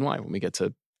we'll explain why when we get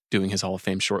to doing his Hall of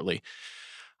Fame shortly.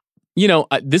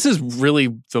 This is really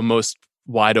the most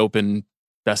wide open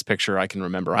Best Picture I can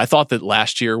remember. I thought that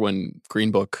last year when Green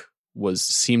Book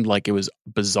seemed like it was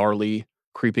bizarrely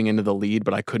creeping into the lead,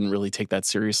 but I couldn't really take that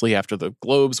seriously after the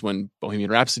Globes when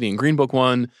Bohemian Rhapsody and Green Book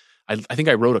won. I think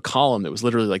I wrote a column that was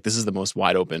literally like, this is the most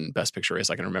wide open Best Picture race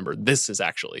I can remember. This is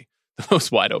actually the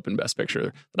most wide open Best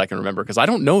Picture that I can remember, because I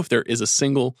don't know if there is a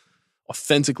single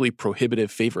authentically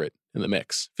prohibitive favorite in the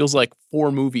mix. Feels like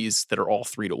 4 movies that are all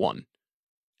 3-1.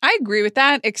 I agree with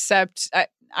that, except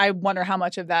I wonder how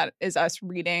much of that is us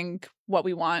reading what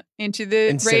we want into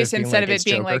the race instead of it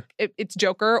being like it's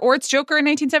Joker or it's Joker in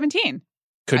 1917.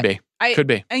 Could be.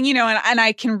 And and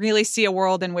I can really see a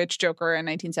world in which Joker in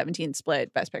 1917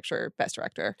 split Best Picture, Best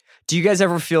Director. Do you guys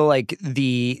ever feel like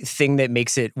the thing that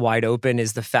makes it wide open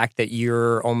is the fact that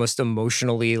you're almost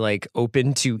emotionally like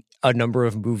open to a number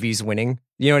of movies winning?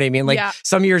 You know what I mean? Like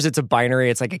some years it's a binary.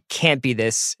 It's like, it can't be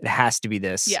this. It has to be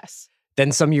this. Yes.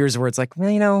 Then some years where it's like,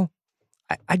 well,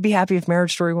 I'd be happy if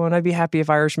Marriage Story won. I'd be happy if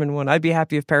Irishman won. I'd be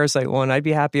happy if Parasite won. I'd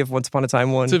be happy if Once Upon a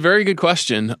Time won. It's a very good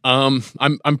question. I'm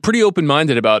pretty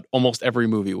open-minded about almost every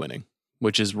movie winning,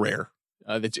 which is rare.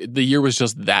 The year was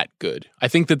just that good. I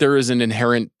think that there is an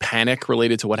inherent panic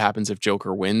related to what happens if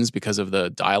Joker wins because of the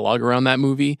dialogue around that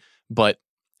movie.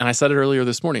 And I said it earlier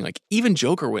this morning, like even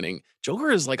Joker winning,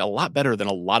 Joker is like a lot better than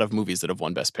a lot of movies that have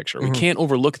won Best Picture. Mm-hmm. We can't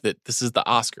overlook that this is the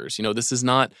Oscars. This is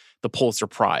not the Pulitzer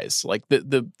Prize. Like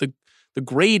the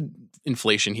grade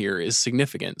inflation here is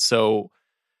significant. So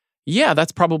yeah,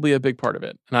 that's probably a big part of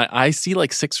it. And I see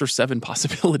like 6 or 7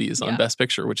 possibilities on Best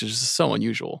Picture, which is just so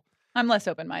unusual. I'm less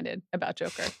open-minded about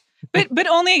Joker. but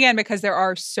only again because there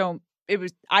are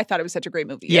I thought it was such a great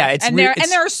movie. Yeah,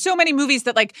 there are so many movies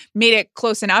that like made it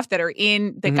close enough that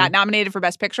got nominated for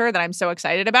Best Picture that I'm so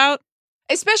excited about.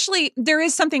 Especially, there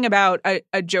is something about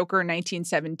a Joker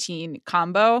 1917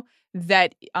 combo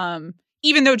that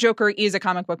even though Joker is a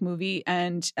comic book movie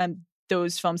and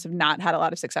those films have not had a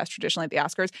lot of success traditionally at the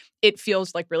Oscars, it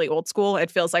feels like really old school.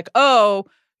 It feels like, we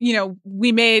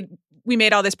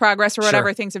made all this progress or whatever.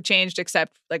 Sure. Things have changed,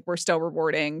 except like we're still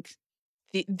rewarding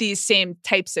these same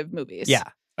types of movies. Yeah.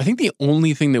 I think the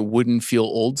only thing that wouldn't feel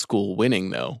old school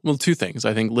winning, though, well, 2 things.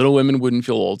 I think Little Women wouldn't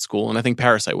feel old school, and I think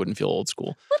Parasite wouldn't feel old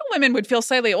school. Little Women would feel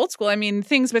slightly old school. I mean,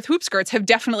 things with hoop skirts have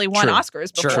definitely won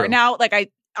Oscars before. Sure. Now,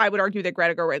 like I would argue that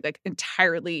Greta Gerwig like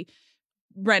entirely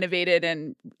renovated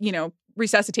and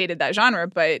resuscitated that genre,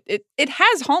 but it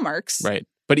has hallmarks, right?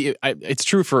 But it's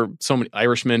true for so many.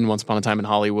 Irishman, Once Upon a Time in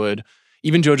Hollywood,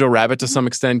 even Jojo Rabbit to some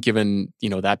extent, given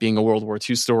that being a World War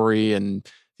II story and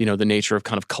the nature of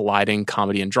kind of colliding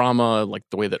comedy and drama, like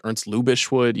the way that Ernst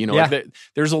Lubitsch would. Like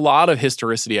there's a lot of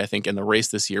historicity, I think, in the race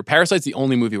this year. Parasite's the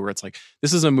only movie where it's like,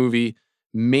 this is a movie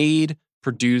made,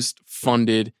 produced,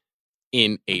 funded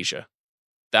in Asia.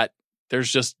 That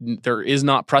there is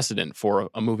not precedent for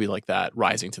a movie like that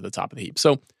rising to the top of the heap.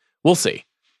 So we'll see.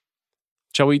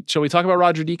 Shall we talk about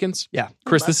Roger Deakins? Yeah.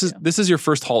 Chris, this is your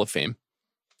first Hall of Fame.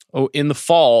 Oh, in the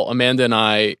fall, Amanda and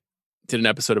I did an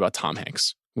episode about Tom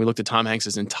Hanks. We looked at Tom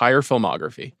Hanks' entire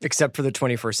filmography. Except for the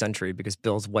 21st century, because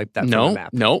Bill's wiped that from the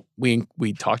map. No. We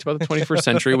talked about the 21st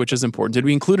century, which is important. Did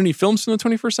we include any films from the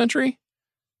 21st century?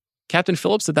 Captain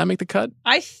Phillips, did that make the cut?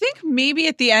 I think maybe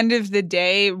at the end of the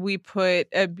day, we put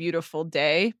A Beautiful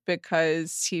Day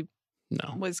because he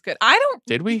was good.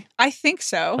 Did we? I think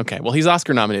so. Okay. Well, he's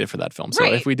Oscar nominated for that film. So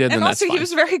if we did, then that's fine. And also, he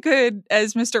was very good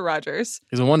as Mr. Rogers.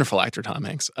 He's a wonderful actor, Tom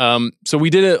Hanks. So we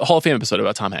did a Hall of Fame episode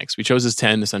about Tom Hanks. We chose his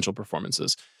 10 essential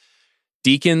performances.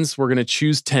 Deakins, we're going to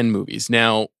choose 10 movies.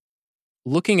 Now,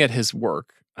 looking at his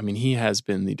work, I mean, he has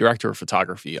been the director of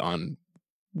photography on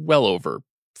well over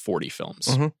 40 films.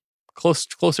 Mm-hmm.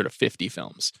 Closer to 50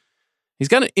 films. He's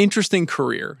got an interesting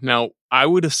career. Now, I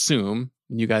would assume,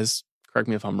 and you guys correct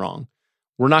me if I'm wrong,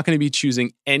 we're not going to be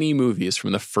choosing any movies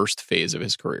from the first phase of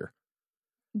his career.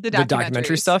 The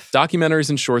documentary stuff? Documentaries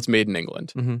and shorts made in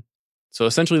England. Mm-hmm. So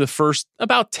essentially the first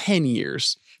about 10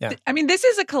 years. Yeah. I mean, this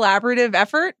is a collaborative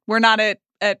effort. We're not at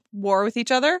war with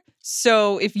each other.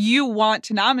 So if you want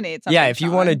to nominate something, if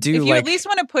you want to do, if you at least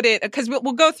want to put it, because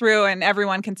we'll go through and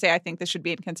everyone can say, I think this should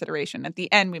be in consideration. At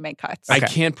the end, we make cuts. I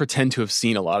can't pretend to have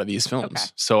seen a lot of these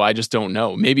films, so I just don't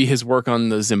know. Maybe his work on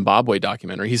the Zimbabwe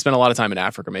documentary. He spent a lot of time in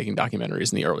Africa making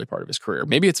documentaries in the early part of his career.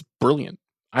 Maybe it's brilliant.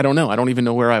 I don't know. I don't even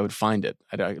know where I would find it.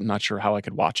 I'm not sure how I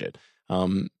could watch it.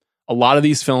 A lot of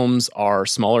these films are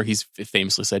smaller. He's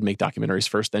famously said, make documentaries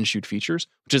first, then shoot features,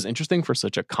 which is interesting for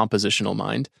such a compositional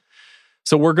mind.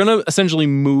 So we're going to essentially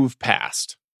move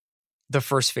past the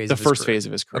first phase the of his first career. phase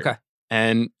of his career. Okay.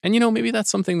 And maybe that's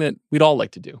something that we'd all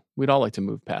like to do. We'd all like to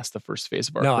move past the first phase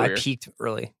of our No, career. I peaked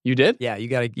early. You did? Yeah, you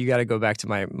gotta go back to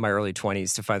my early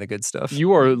 20s to find the good stuff.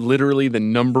 You are literally the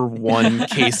number one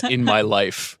case in my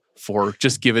life for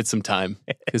just give it some time,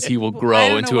 because he will I grow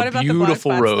don't know. into What a about the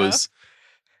beautiful black rose.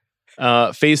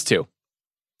 Phase 2,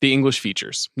 the English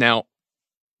features. Now,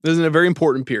 this is in a very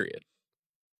important period.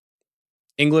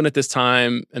 England at this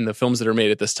time and the films that are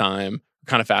made at this time are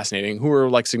kind of fascinating. Who are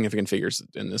like significant figures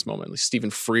in this moment? Like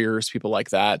Stephen Frears, people like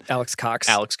that. Alex Cox.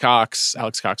 Alex Cox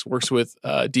works with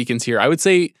Deakins here. I would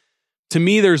say, to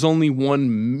me, there's only one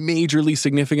majorly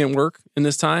significant work in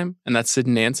this time, and that's Sid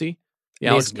and Nancy, the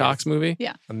Alex Cox movie.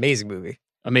 Yeah. Amazing movie.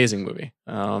 Amazing movie.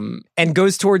 And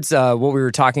goes towards what we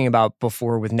were talking about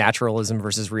before with naturalism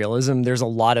versus realism. There's a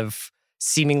lot of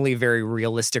seemingly very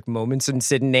realistic moments in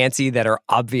Sid and Nancy that are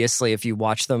obviously, if you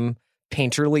watch them,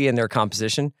 painterly in their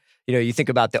composition. You know, you think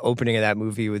about the opening of that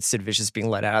movie with Sid Vicious being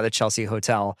let out of the Chelsea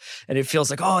Hotel, and it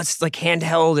feels like, oh, it's like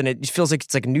handheld, and it feels like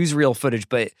it's like newsreel footage,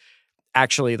 but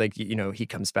actually, like, you know, he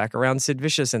comes back around Sid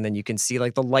Vicious, and then you can see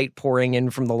like the light pouring in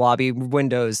from the lobby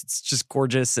windows. It's just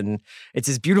gorgeous, and it's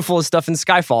as beautiful as stuff in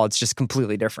Skyfall. It's just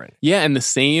completely different. Yeah, and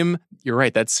you're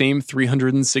right, that same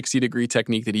 360-degree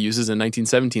technique that he uses in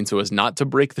 1917 so as not to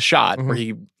break the shot, where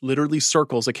he literally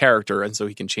circles a character, and so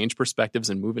he can change perspectives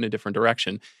and move in a different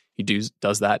direction. He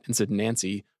does that in Sid and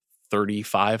Nancy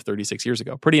 36 years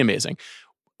ago. Pretty amazing.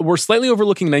 We're slightly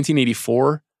overlooking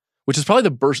 1984, which is probably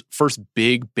the first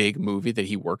big movie that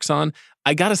he works on.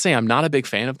 I gotta say, I'm not a big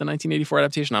fan of the 1984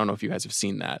 adaptation. I don't know if you guys have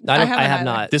seen that. I haven't have either.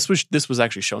 not. This was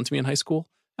actually shown to me in high school.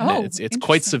 Oh, it's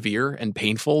quite severe and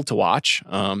painful to watch,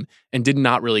 and did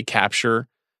not really capture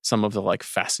some of the like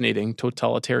fascinating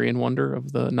totalitarian wonder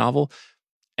of the novel.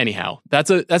 Anyhow, that's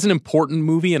an important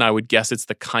movie, and I would guess it's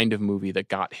the kind of movie that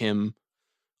got him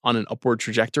on an upward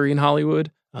trajectory in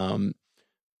Hollywood. But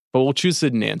we'll choose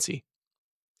Sid and Nancy.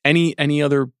 Any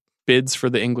other bids for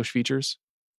the English features?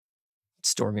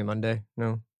 Stormy Monday.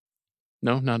 No,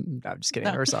 not. I'm just kidding.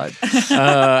 No. Never saw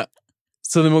it.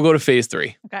 So then we'll go to phase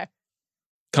 3. Okay.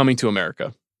 Coming to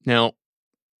America. Now,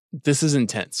 this is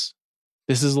intense.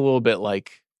 This is a little bit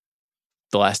like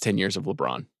the last 10 years of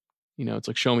LeBron. You know, it's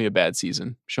like, show me a bad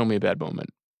season, show me a bad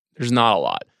moment. There's not a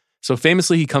lot. So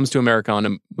famously, he comes to America on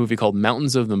a movie called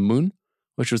Mountains of the Moon,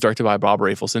 which was directed by Bob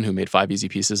Rafelson, who made 5 Easy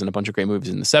Pieces and a bunch of great movies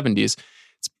in the 70s.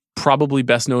 It's probably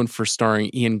best known for starring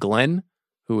Ian Glenn,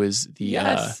 who is the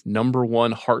number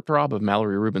one heartthrob of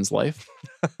Mallory Rubin's life.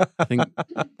 I think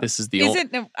this is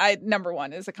the number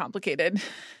one is a complicated.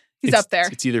 He's up there.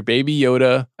 It's either Baby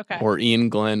Yoda Okay. or Ian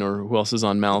Glenn, or who else is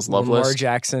on Mal's love Lamar list?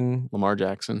 Jackson. Lamar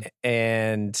Jackson.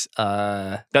 And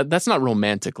That's not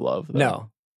romantic love, though.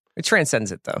 no, it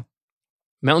transcends it though.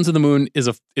 Mountains of the Moon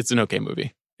it's an okay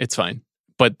movie. It's fine.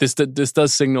 But this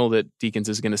does signal that Deakins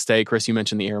is going to stay. Chris, you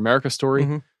mentioned the Air America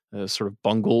story, a sort of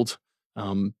bungled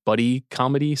buddy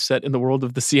comedy set in the world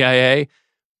of the CIA.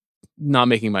 Not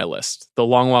making my list. The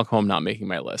Long Walk Home, not making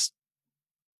my list.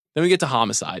 Then we get to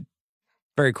Homicide.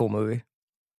 Very cool movie.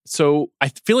 So I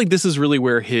feel like this is really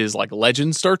where his like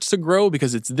legend starts to grow,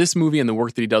 because it's this movie and the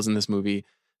work that he does in this movie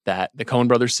that the Coen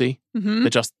brothers see,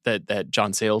 that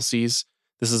John Sayles sees.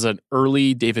 This is an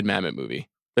early David Mamet movie.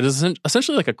 That is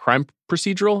essentially like a crime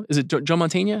procedural. Is it Joe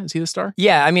Mantegna? Is he the star?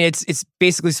 Yeah, I mean it's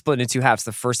basically split into 2 halves.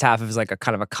 The first half is like a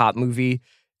kind of a cop movie,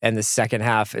 and the second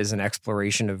half is an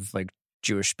exploration of like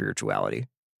Jewish spirituality.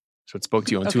 So it spoke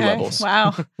to you on 2 levels.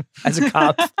 Wow. As a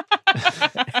cop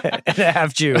and a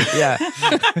half Jew, yeah.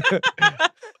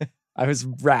 I was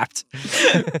wrapped.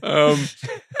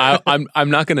 I'm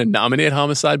not going to nominate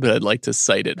Homicide, but I'd like to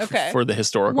cite it for the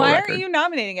historical Why record. aren't you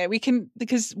nominating it?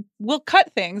 Because we'll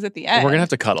cut things at the end. We're going to have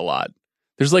to cut a lot.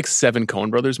 There's like 7 Coen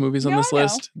Brothers movies on this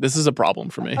list. This is a problem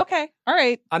for me. Okay. All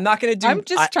right. I'm not going to do. I'm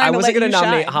just trying to I wasn't let going to you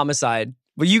nominate shine. Homicide.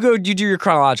 Well, you do your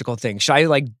chronological thing. Should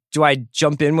I do I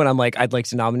jump in when I'm like, I'd like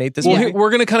to nominate this Well, movie? we're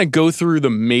going to kind of go through the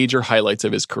major highlights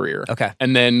of his career. Okay.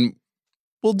 And then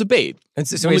we'll debate. And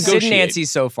so We'll it's Sid and negotiate. Nancy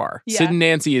so far. Yeah. Sid and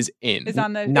Nancy is in. It's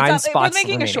on the 9 spots We're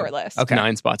making remaining. a short list. Okay.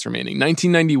 9 spots remaining.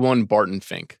 1991, Barton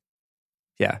Fink.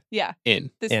 Yeah.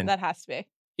 In. That has to be.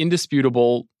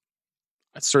 Indisputable.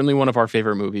 Certainly one of our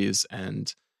favorite movies,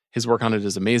 and his work on it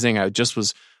is amazing. I just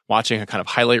was watching a kind of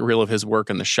highlight reel of his work,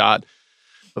 and the shot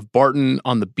of Barton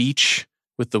on the beach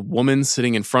with the woman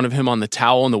sitting in front of him on the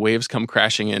towel and the waves come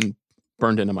crashing in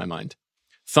burned into my mind.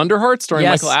 Thunderheart starring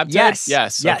Yes, Michael Apted?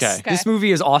 yes. Okay. This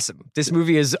movie is awesome. This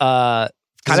movie is kind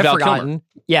This is of Val forgotten. Kilmer.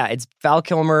 Yeah, it's Val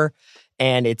Kilmer,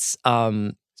 and it's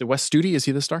Is it Wes Studi? Is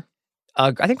he the star?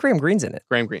 I think Graham Greene's in it.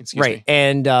 Graham Greene, excuse Right. me.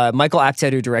 And Michael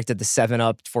Apted, who directed the 7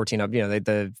 Up, 14 Up,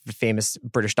 the famous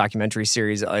British documentary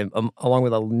series, along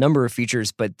with a number of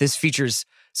features. But this features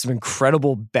some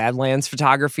incredible Badlands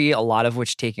photography, a lot of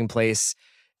which taking place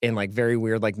in like very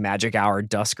weird, like magic hour,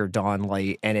 dusk or dawn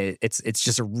light. And it's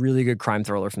just a really good crime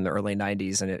thriller from the early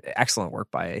 90s, and excellent work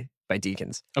by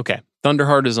Deakins. Okay.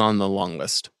 Thunderheart is on the long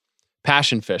list.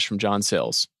 Passion Fish from John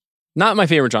Sayles. Not my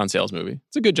favorite John Sayles movie.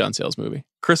 It's a good John Sayles movie.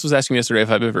 Chris was asking me yesterday if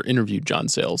I've ever interviewed John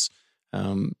Sayles.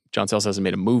 John Sayles hasn't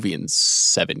made a movie in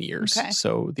 7 years. Okay.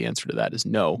 So the answer to that is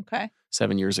no. Okay.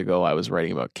 7 years ago, I was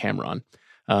writing about Cameron.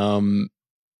 I'm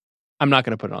not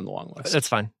going to put it on the long list. That's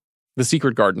fine. The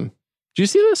Secret Garden. Did you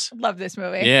see this? Love this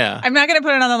movie. Yeah. I'm not going to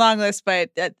put it on the long list,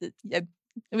 but it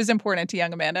was important to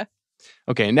young Amanda.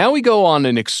 Okay. Now we go on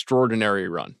an extraordinary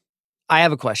run. I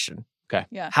have a question. Okay.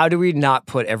 Yeah. How do we not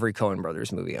put every Coen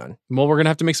Brothers movie on? Well, we're going to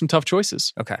have to make some tough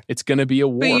choices. Okay. It's going to be a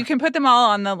war. But you can put them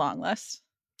all on the long list.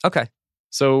 Okay.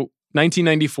 So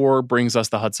 1994 brings us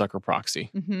the Hudsucker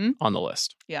Proxy Mm-hmm. on the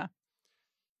list. Yeah.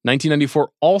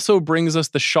 1994 also brings us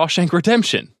the Shawshank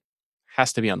Redemption.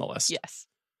 Has to be on the list. Yes.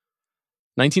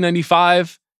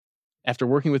 1995, after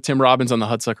working with Tim Robbins on the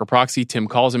Hudsucker Proxy, Tim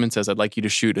calls him and says, I'd like you to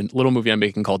shoot a little movie I'm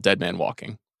making called Dead Man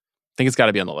Walking. I think it's got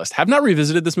to be on the list. Have not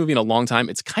revisited this movie in a long time.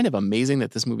 It's kind of amazing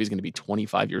that this movie is going to be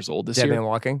 25 years old this Dead year. Man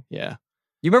Walking. Yeah.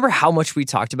 You remember how much we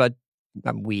talked about,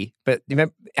 not we, but you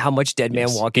remember how much Dead Man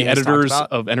Yes. Walking The was talked editors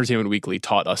about? of Entertainment Weekly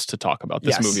taught us to talk about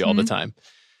this Yes. movie all the Mhm. time.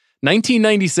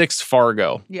 1996,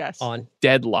 Fargo. Yes. On.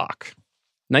 Deadlock.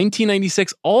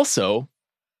 1996, also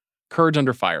Courage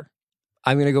Under Fire.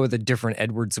 I'm going to go with a different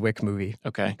Edward Zwick movie.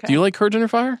 Okay. Okay. Do you like Courage Under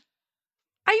Fire?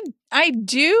 I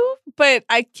do, but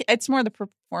it's more the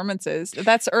performances.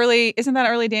 That's early. Isn't that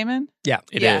early Damon? Yeah.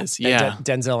 It Yeah. is. Yeah.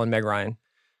 Denzel and Meg Ryan.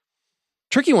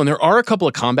 Tricky one. There are a couple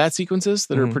of combat sequences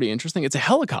that are Mhm. pretty interesting. It's a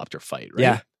helicopter fight, right?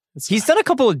 Yeah. It's, He's done a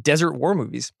couple of desert war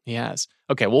movies. He has.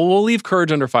 Okay, well, we'll leave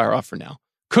Courage Under Fire off for now.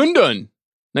 Kundun,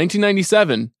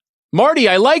 1997. Marty,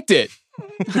 I liked it.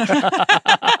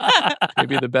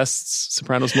 Maybe the best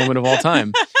Sopranos moment of all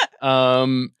time.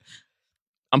 I'm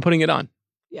putting it on.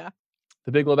 Yeah.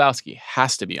 The Big Lebowski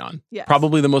has to be on. Yes.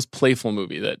 Probably the most playful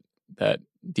movie that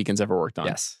Deakins ever worked on.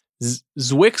 Yes.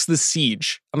 Zwick's The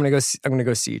Siege. I'm going to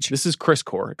go Siege. This is Chris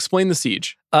Core. Explain The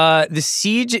Siege. The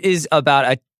Siege is about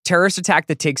a terrorist attack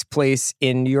that takes place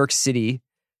in New York City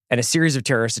and a series of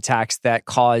terrorist attacks that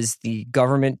cause the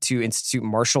government to institute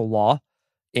martial law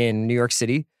in New York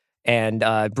City. And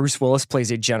Bruce Willis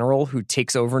plays a general who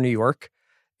takes over New York.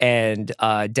 And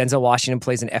Denzel Washington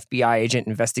plays an FBI agent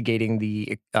investigating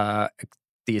the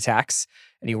attacks.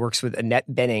 And he works with Annette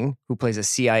Bening, who plays a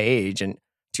CIA agent,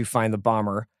 to find the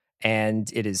bomber. And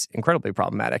it is incredibly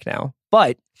problematic now.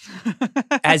 But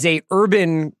as a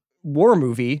urban war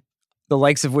movie, the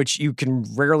likes of which you can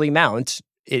rarely mount,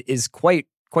 it is quite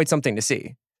something to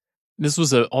see. This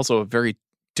was also a very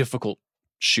difficult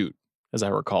shoot, as I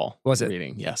recall. Was it?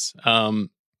 Reading, yes.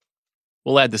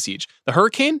 We'll add The Siege. The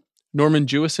Hurricane, Norman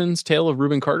Jewison's Tale of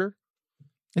Reuben Carter.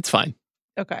 It's fine.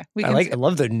 Okay. I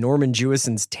love the Norman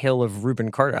Jewison's Tale of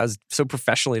Reuben Carter. I was so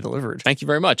professionally delivered. Thank you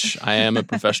very much. I am a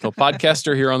professional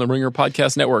podcaster here on the Ringer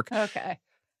Podcast Network. Okay.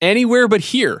 Anywhere But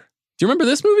Here. Do you remember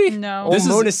this movie? No. Oh, This is-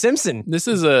 Mona Simpson. This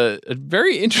is a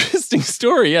very interesting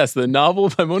story. Yes, the novel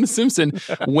by Mona Simpson.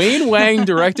 Wayne Wang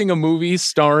directing a movie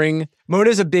starring...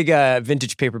 Mona's a big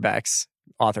vintage paperbacks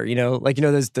author.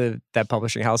 There's that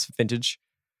publishing house, Vintage.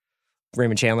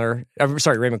 Raymond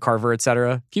Carver,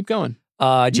 etc. Keep going.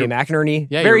 Jay McInerney.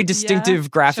 Yeah, Very you're- distinctive Yeah,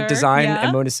 graphic sure, design. yeah.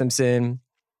 And Mona Simpson.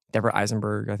 Deborah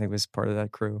Eisenberg, I think, was part of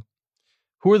that crew.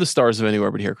 Who are the stars of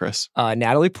Anywhere But Here, Chris?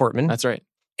 Natalie Portman. That's right.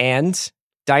 And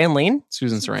Diane Lane.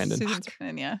 Susan Sarandon. Susan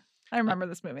Sarandon, yeah. I remember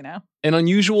this movie now. An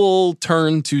unusual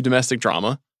turn to domestic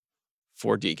drama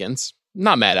for Deakins.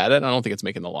 Not mad at it. I don't think it's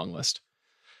making the long list.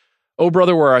 Oh,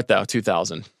 Brother, Where Art Thou?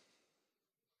 2000.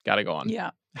 Got to go on.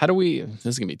 Yeah. How do we... This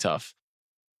is going to be tough.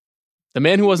 The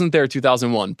Man Who Wasn't There,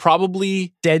 2001.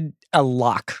 Probably Dead a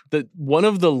lock. one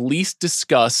of the least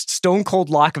discussed... Stone cold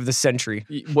lock of the century.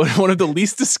 One of the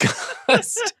least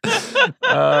discussed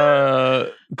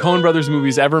Coen Brothers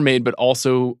movies ever made, but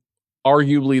also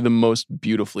arguably the most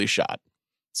beautifully shot.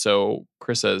 So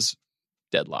Chris says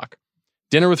Deadlock.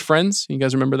 Dinner with Friends. You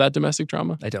guys remember that domestic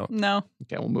drama? I don't. No.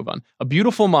 Okay, we'll move on. A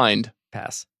Beautiful Mind.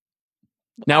 Pass.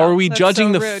 Now, Wow, are we that's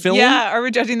judging so the rude. film? Yeah, are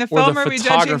we judging the or the film? Or are we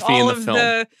judging photography in all the of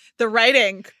film? the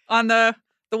writing on the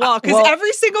wall? Because well-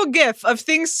 every single gif of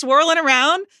things swirling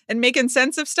around and making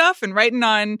sense of stuff and writing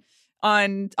on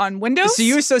on Windows. So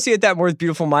you associate that more with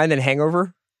Beautiful Mind than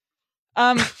Hangover?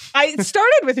 I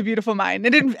started with A Beautiful Mind.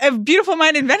 A Beautiful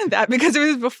Mind invented that because it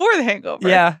was before The Hangover.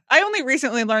 Yeah. I only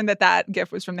recently learned that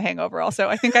GIF was from The Hangover also.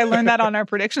 I think I learned that on our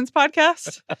predictions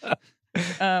podcast.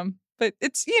 But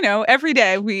it's, every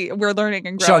day we're learning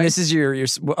and growing. Sean, this is your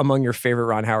among your favorite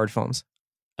Ron Howard films.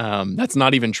 That's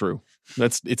not even true.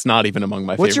 It's not even among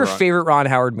my What's favorite. your favorite Ron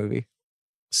Howard movie?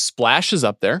 Splash is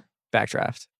up there.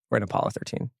 Backdraft. We're in Apollo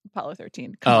 13. Apollo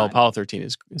 13. Apollo 13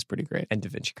 is pretty great. And Da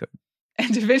Vinci Code.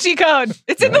 And Da Vinci Code.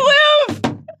 It's in the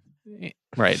Louvre.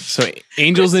 Right. So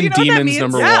Angels Chris, and you know what that Demons, means?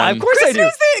 number Yeah, one. of course I do.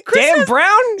 Dan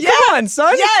Brown? Yeah. Come on,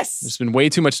 son. Yes. There's been way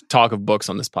too much talk of books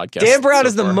on this podcast. Dan Brown so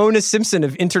is the far. Mona Simpson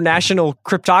of international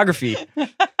cryptography.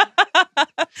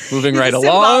 Moving He's right a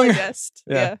along. symbologist.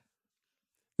 Yeah.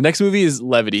 The next movie is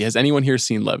Levity. Has anyone here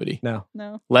seen Levity? No.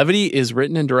 Levity is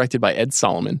written and directed by Ed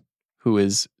Solomon, who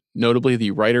is notably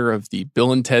the writer of the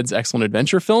Bill and Ted's Excellent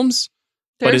Adventure films.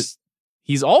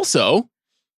 He's also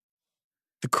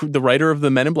the writer of the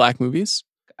Men in Black movies.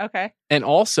 Okay. And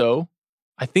also,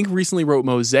 I think recently wrote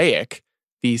Mosaic,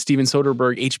 the Steven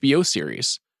Soderbergh HBO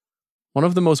series. One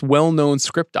of the most well-known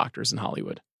script doctors in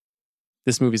Hollywood.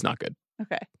 This movie's not good.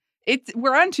 Okay.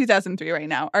 We're on 2003 right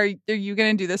now. Are you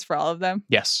going to do this for all of them?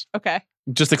 Yes. Okay.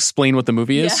 Just explain what the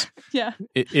movie is. Yeah.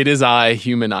 It is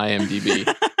human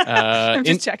IMDb. I'm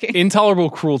just checking. Intolerable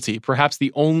Cruelty, perhaps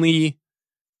the only,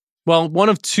 one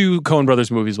of two Coen Brothers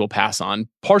movies we'll pass on,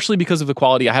 partially because of the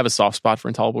quality. I have a soft spot for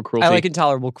Intolerable Cruelty. I like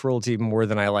Intolerable Cruelty more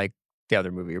than I like the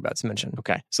other movie you're about to mention.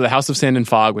 Okay. So The House of Sand and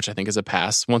Fog, which I think is a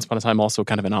pass. Once Upon a Time, also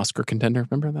kind of an Oscar contender.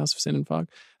 Remember The House of Sand and Fog?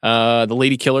 The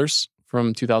Lady Killers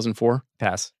from 2004.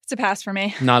 Pass. It's a pass for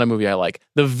me. Not a movie I like.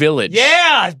 The Village.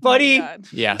 Yeah, buddy. Oh my God.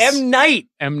 Yes. M. Night.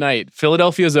 M. Night.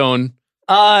 Philadelphia's own.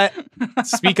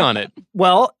 Speak on it.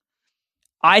 Well,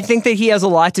 I think that he has a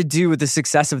lot to do with the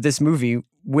success of this movie,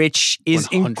 which is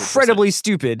 100%. incredibly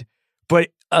stupid. But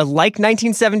like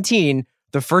 1917,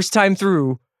 the first time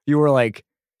through, you were like,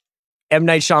 M.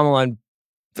 Night Shyamalan,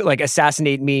 like,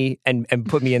 assassinate me and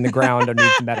put me in the ground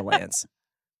underneath the Meadowlands.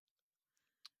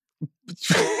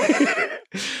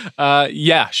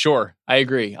 Yeah, sure. I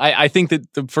agree. I think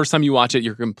that the first time you watch it,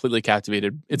 you're completely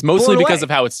captivated. It's mostly Blown because away. of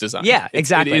how it's designed. Yeah,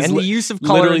 exactly. It is and the use of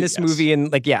color in this movie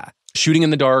and shooting in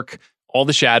the dark, all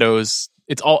the shadows.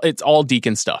 It's all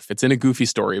Deakins stuff. It's in a goofy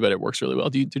story, but it works really well.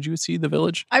 Did you see The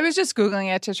Village? I was just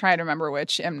Googling it to try to remember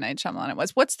which M. Night Shyamalan it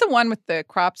was. What's the one with the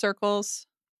crop circles?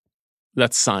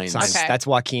 That's Signs. Okay. That's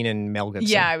Joaquin and Mel Gibson.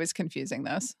 Yeah, I was confusing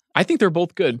those. I think they're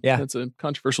both good. Yeah. That's a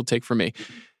controversial take for me.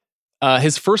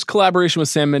 His first collaboration with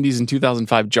Sam Mendes in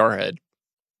 2005, Jarhead.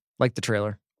 Like the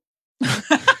trailer.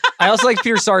 I also like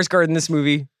Peter Sarsgaard in this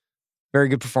movie. Very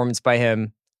good performance by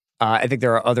him. I think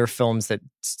there are other films that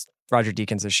Roger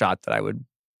Deakins has shot that I would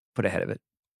put ahead of it.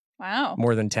 Wow.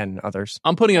 More than 10 others.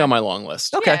 I'm putting it on my long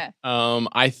list. Okay. Yeah.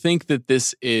 I think that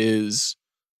this is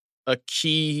a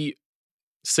key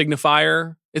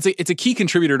signifier. It's a key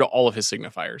contributor to all of his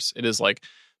signifiers. It is like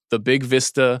the big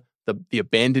vista, the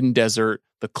abandoned desert,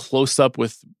 the close up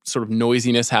with sort of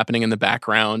noisiness happening in the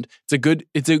background.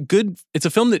 It's a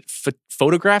film that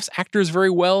photographs actors very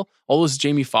well. All those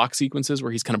Jamie Foxx sequences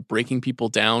where he's kind of breaking people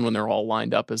down when they're all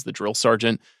lined up as the drill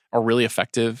sergeant are really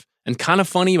effective and kind of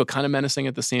funny, but kind of menacing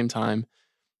at the same time.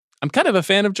 I'm kind of a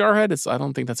fan of Jarhead. I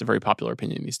don't think that's a very popular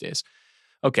opinion these days.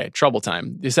 Okay, Trouble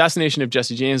Time. The assassination of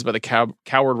Jesse James by the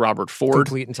coward Robert Ford.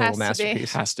 Complete and total Has to be.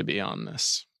 masterpiece. Has to be on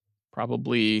this.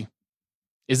 Probably.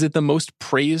 Is it the most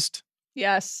praised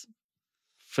Yes.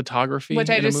 photography? Which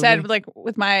I in a just movie? said, like,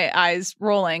 with my eyes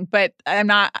rolling, but I'm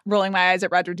not rolling my eyes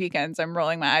at Roger Deakins. I'm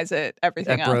rolling my eyes at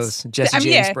everything At else. Bros. Jesse I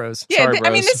mean, James yeah. Bros. Yeah, Sorry, I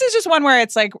mean, bros. this is just one where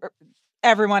it's like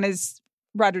everyone is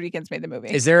Roger Deakins made the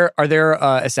movie. Are there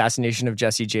assassination of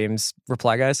Jesse James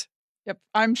reply guys? Yep,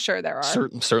 I'm sure there are.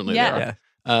 Certainly Yeah. there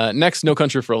are. Next, No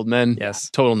Country for Old Men. Yes.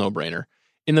 Total no-brainer.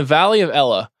 In the Valley of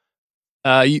Ella,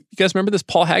 you guys remember this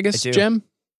Paul Haggis I do. gem?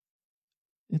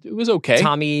 It was okay.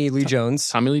 Tommy Lee Jones.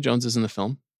 Tommy Lee Jones is in the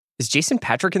film. Is Jason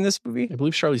Patrick in this movie? I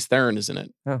believe Charlize Theron is in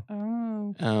it.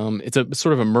 Oh. It's a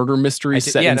sort of a murder mystery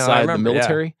set I inside the remember, yeah.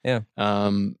 military. Yeah.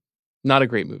 Not a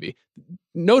great movie.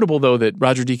 Notable, though, that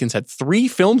Roger Deakins had 3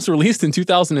 films released in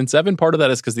 2007. Part of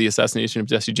that is because the assassination of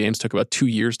Jesse James took about 2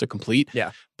 years to complete.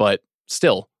 Yeah. But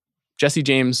still, Jesse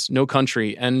James, No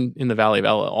Country, and In the Valley of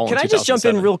Ella all in 2007. Can I just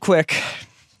jump in real quick?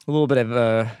 A little bit of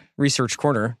a research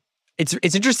corner. It's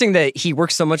interesting that he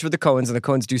works so much with the Coens, and the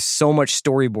Coens do so much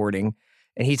storyboarding.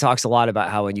 And he talks a lot about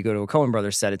how when you go to a Coen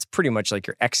Brothers set, it's pretty much like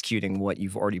you're executing what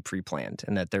you've already pre-planned,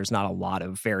 and that there's not a lot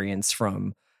of variance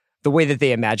from the way that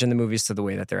they imagine the movies to the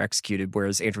way that they're executed.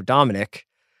 Whereas Andrew Dominik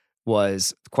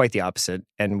was quite the opposite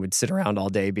and would sit around all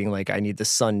day being like, I need the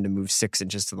sun to move 6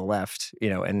 inches to the left,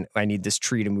 and I need this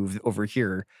tree to move over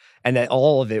here. And that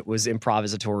all of it was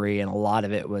improvisatory, and a lot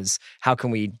of it was, how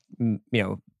can we,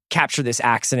 capture this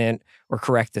accident or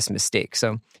correct this mistake?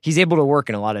 So he's able to work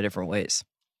in a lot of different ways.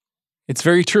 It's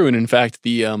very true. And in fact,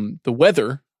 the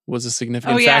weather was a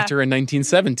significant factor in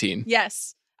 1917.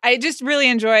 Yes. I just really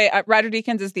enjoy Roger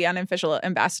Deakins is the unofficial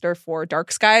ambassador for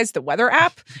Dark Skies, the weather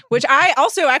app, which I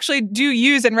also actually do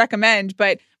use and recommend.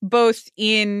 But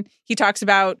he talks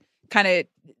about kind of,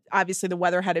 obviously the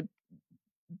weather had a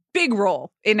big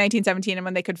role in 1917 and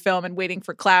when they could film and waiting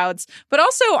for clouds, but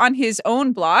also on his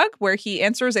own blog where he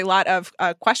answers a lot of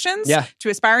questions to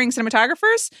aspiring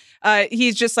cinematographers.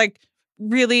 He's just like,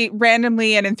 really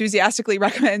randomly and enthusiastically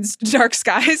recommends Dark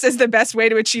Skies as the best way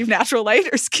to achieve natural light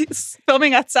or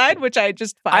filming outside, which I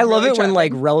just find I love really it when charming.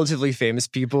 like relatively famous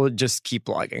people just keep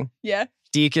blogging. Yeah.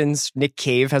 Deakins, Nick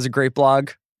Cave has a great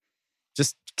blog.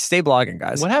 Just stay blogging,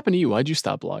 guys. What happened to you? Why'd you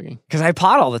stop blogging? Because I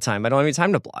pod all the time. I don't have any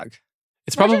time to blog.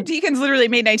 It's Roger probably Deakins literally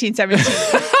made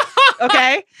 1917.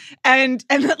 Okay, and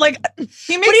like but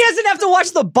he doesn't have to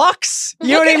watch the Bucks. You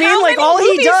know what I mean? Like all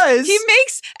he does, he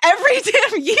makes every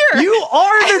damn year. You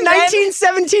are the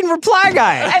 1917 reply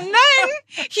guy. And then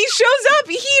he shows up.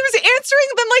 He was answering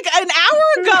them like an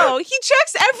hour ago. He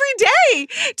checks every day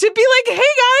to be like,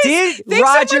 "Hey guys, Did thanks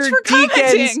Roger so much for Deakins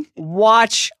commenting."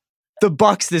 watch the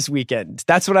Bucks this weekend?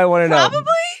 That's what I want to know. Probably.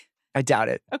 I doubt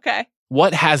it. Okay.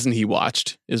 what hasn't he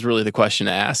watched is really the question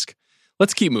to ask.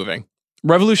 Let's keep moving.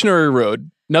 Revolutionary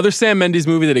Road, another Sam Mendes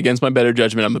movie that, against my better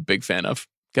judgment, I'm a big fan of.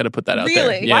 Got to put that out there.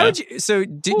 Really? Yeah. Why would you? So,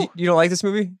 you don't like this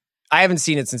movie? I haven't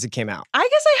seen it since it came out. I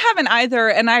guess I haven't either.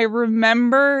 And I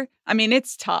remember, I mean,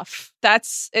 it's tough.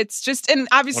 It's just, and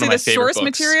obviously One the of my favorite source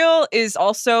books. material is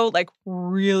also like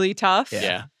really tough.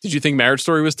 Yeah. Did you think Marriage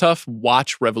Story was tough?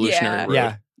 Watch Revolutionary Road.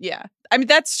 Yeah. Yeah. I mean,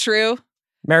 that's true.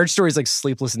 Marriage Story is like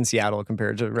Sleepless in Seattle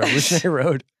compared to Revolutionary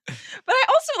Road. But I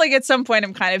also, like, at some point,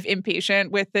 I'm kind of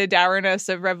impatient with the dourness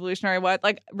of Revolutionary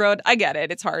Road. I get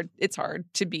it. It's hard. It's hard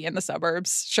to be in the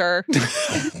suburbs. Sure.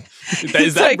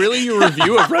 Is that really your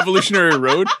review of Revolutionary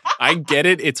Road? I get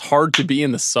it. It's hard to be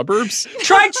in the suburbs.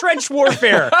 Try trench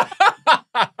warfare.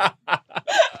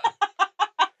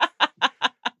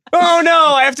 Oh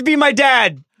no, I have to be my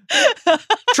dad.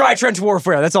 Try trench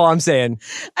warfare. That's all I'm saying.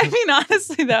 I mean,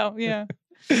 honestly, though, yeah.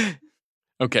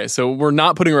 Okay, so we're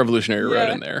not putting Revolutionary Road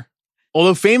in there.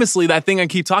 Although famously, that thing I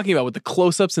keep talking about with the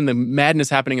close-ups and the madness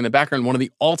happening in the background, one of the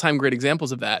all-time great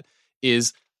examples of that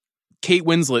is Kate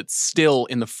Winslet still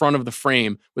in the front of the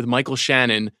frame with Michael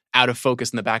Shannon out of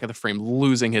focus in the back of the frame,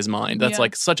 losing his mind. That's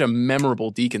like such a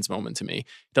memorable Deakins moment to me. He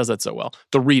does that so well.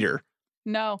 The Reader.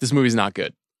 No. This movie's not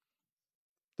good.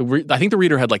 I think The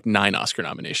Reader had like 9 Oscar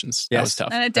nominations. That was tough.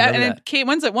 And Kate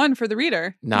Winslet won for The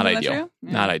Reader. Not Isn't that ideal. true?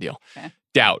 Yeah. Not ideal. Okay.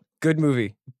 Doubt. Good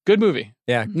movie. Good movie.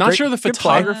 Yeah. Not sure the good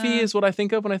play. photography is what I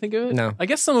think of when I think of it. No. I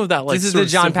guess some of that, like, This is sort the of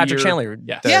John Patrick severe- Chandler.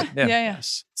 Yes. Yeah.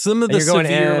 Yes. Some of And the you're going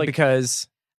severe, like, because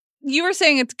You were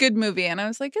saying it's a good movie, and I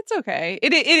was like, it's okay.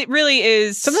 It really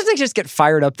is. sometimes I just get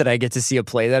fired up that I get to see a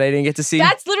play that I didn't get to see.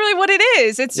 That's literally what it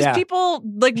is. It's just Yeah. people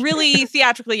like really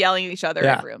theatrically yelling at each other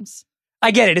Yeah. in rooms.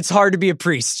 I get it. It's hard to be a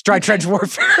priest. Try trench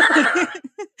warfare.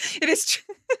 It is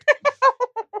true.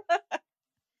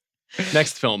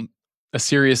 Next film, A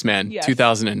Serious Man, Yes.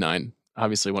 2009.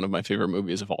 Obviously one of my favorite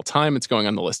movies of all time. It's going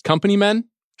on the list. Company Men,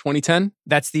 2010.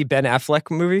 That's the Ben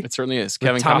Affleck movie. It certainly is. With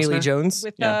Kevin Tommy Costner. Lee Jones.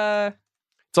 With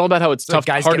It's all about how it's So tough,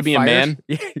 guys hard get to be fired. a man.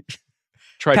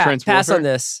 Try trench Pass warfare. on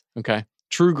this. Okay.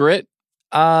 True Grit.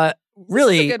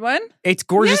 Really, this is a good one. it's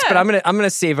gorgeous, but Yeah. I'm gonna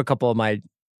save a couple of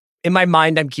in my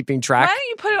mind. I'm keeping Why track. don't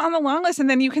you put it on the long list and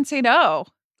then you can say no?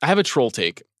 I have a troll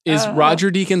take. Is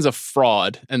Roger Deakins a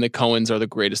fraud and the Coens are the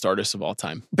greatest artists of all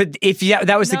time? But if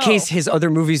that was the No. case, his other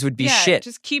movies would be Yeah, shit.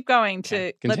 just keep going to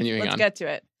Okay, continuing let's on. get to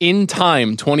it. In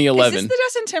Time, Is 2011. this the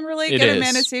Justin Timberlake It Get is.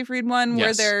 Amanda Seyfried one where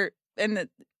Yes. they're in the?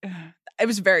 It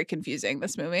was very confusing.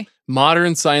 This movie.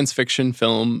 Modern science fiction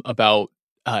film about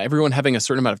everyone having a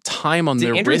certain amount of time on Did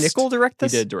their Andrew wrist. Niccol direct He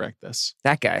this? did direct this.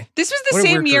 That guy. This was the What a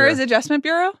same weird year career. as Adjustment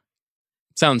Bureau.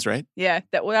 Sounds right. Yeah,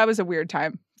 that was a weird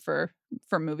time for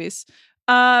movies.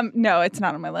 No, it's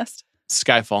not on my list.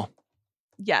 Skyfall.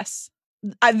 Yes,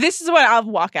 this is what I'll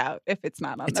walk out if it's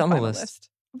not on. It's the on the final list.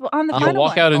 Well, on the You'll final walk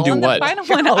one. out and do On what? The final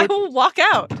one, I will walk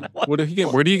out. What are you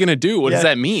going to do? What does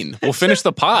that mean? We'll finish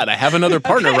the pod. I have another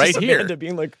partner right here. Amanda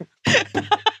being like,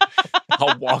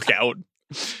 I'll walk out.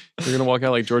 You're going to walk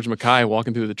out like George Mackay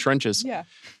walking through the trenches. Yeah.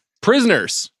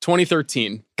 Prisoners,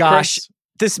 2013. gosh, Chris,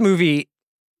 this movie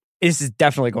is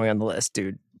definitely going on the list,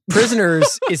 dude.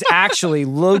 Prisoners is actually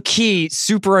low key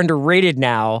super underrated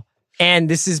now. And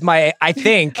this is my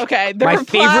favorite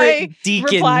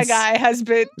Deakins reply guy has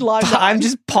been logged on. I'm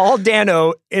just Paul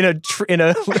Dano in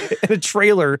a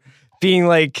trailer being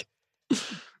like,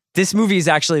 this movie is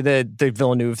actually the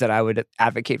Villeneuve that I would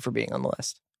advocate for being on the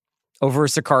list over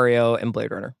Sicario and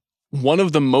Blade Runner. One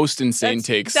of the most insane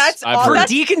takes I've heard.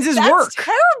 Deakins' work.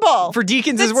 Terrible. For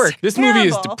Deakins' work. This movie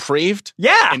is depraved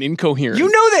and incoherent. You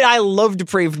know that I love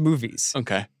depraved movies.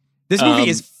 Okay. This movie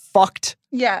is fucked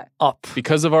up.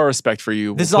 Because of our respect for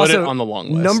you, we'll this put is also it on the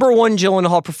long list. Number one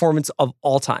Gyllenhaal performance of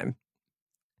all time.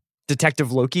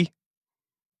 Detective Loki.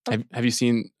 Have you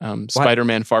seen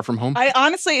Spider-Man Far From Home? I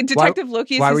honestly, Detective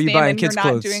Loki is his name and you're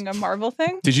not doing a Marvel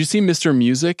thing? Did you see Mr.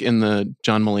 Music in the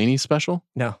John Mulaney special?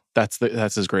 No. That's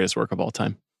his greatest work of all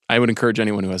time. I would encourage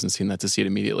anyone who hasn't seen that to see it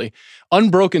immediately.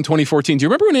 Unbroken 2014. Do you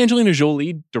remember when Angelina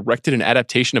Jolie directed an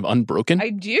adaptation of Unbroken? I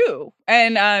do.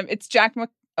 And it's Jack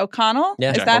O'Connell.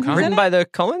 Yeah. Is Jack that O'Connell. Written by the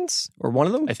Coens? Or one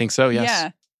of them? I think so, yes. Yeah.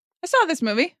 I saw this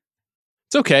movie.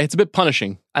 It's okay. It's a bit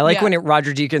punishing. I like when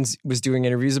Roger Deakins was doing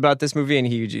interviews about this movie and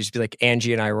he would just be like,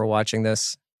 Angie and I were watching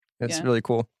this. It's really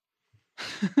cool.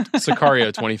 Sicario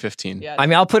 2015. Yeah. I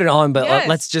mean, I'll put it on, but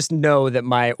let's just know that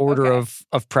my order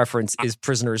of preference is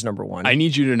Prisoners number one. I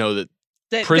need you to know that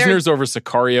Prisoners over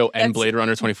Sicario and Blade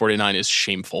Runner 2049 is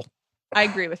shameful. I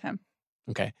agree with him.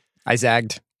 Okay. I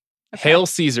zagged. Okay. Hail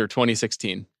Caesar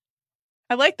 2016.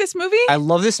 I like this movie. I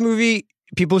love this movie.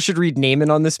 People should read Naaman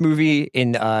on this movie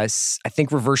in, I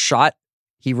think, Reverse Shot.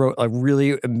 He wrote a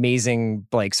really amazing,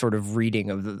 sort of reading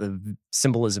of the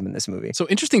symbolism in this movie. So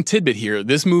interesting tidbit here.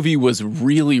 This movie was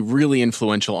really, really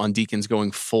influential on Deakins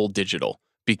going full digital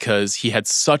because he had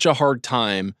such a hard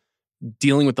time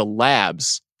dealing with the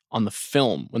labs on the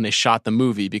film when they shot the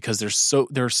movie because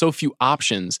there are so few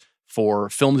options for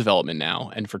film development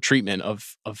now and for treatment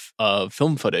of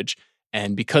film footage.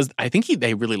 And because I think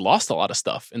they really lost a lot of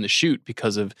stuff in the shoot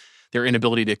because of their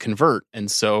inability to convert.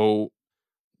 And so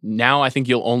now I think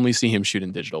you'll only see him shoot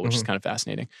in digital, which is kind of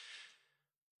fascinating.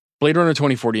 Blade Runner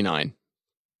 2049.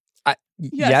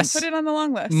 Yes. Put it on the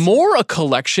long list. More a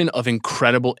collection of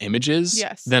incredible images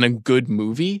than a good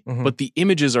movie. But the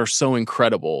images are so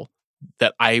incredible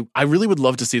that I really would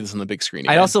love to see this on the big screen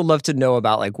again. I'd also love to know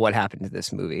about what happened to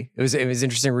this movie. It was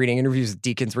interesting reading interviews with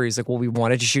Deakins where he's like, well, we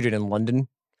wanted to shoot it in London.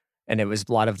 And it was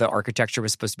a lot of the architecture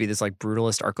was supposed to be this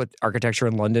brutalist architecture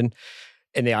in London.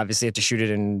 And they obviously had to shoot it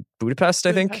in Budapest,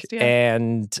 I think. Yeah.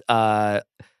 And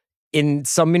in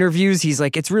some interviews, he's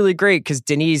like, it's really great because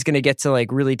Denis is going to get to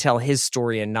really tell his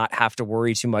story and not have to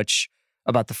worry too much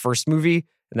about the first movie.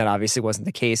 And that obviously wasn't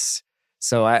the case.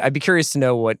 So I'd be curious to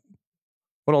know what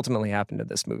ultimately happened to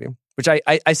this movie, which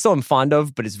I still am fond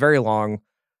of, but it's very long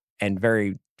and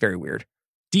very, very weird.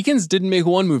 Deakins didn't make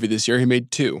one movie this year. He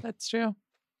made two. That's true.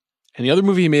 And the other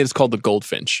movie he made is called The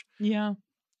Goldfinch. Yeah.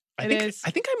 I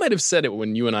think I might have said it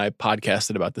when you and I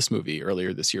podcasted about this movie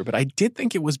earlier this year, but I did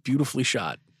think it was beautifully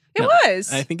shot. It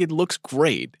was. I think it looks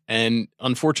great. And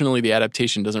unfortunately, the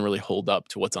adaptation doesn't really hold up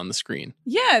to what's on the screen.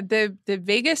 Yeah, the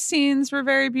Vegas scenes were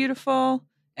very beautiful.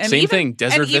 And Same thing,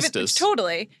 desert vistas.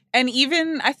 Totally. And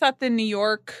even I thought the New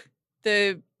York,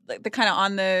 the kind of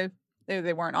on the,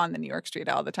 they weren't on the New York street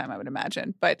all the time, I would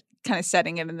imagine, but kind of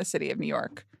setting it in the city of New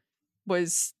York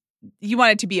was... You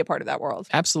wanted to be a part of that world.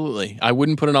 Absolutely. I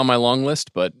wouldn't put it on my long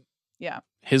list, but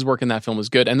his work in that film was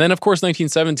good. And then, of course,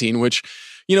 1917, which,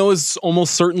 is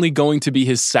almost certainly going to be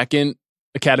his second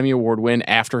Academy Award win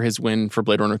after his win for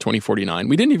Blade Runner 2049.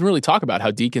 We didn't even really talk about how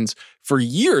Deakins, for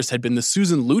years, had been the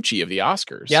Susan Lucci of the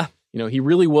Oscars. Yeah. He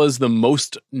really was the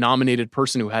most nominated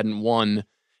person who hadn't won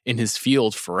in his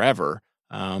field forever.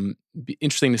 Be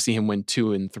interesting to see him win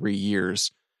 2 in 3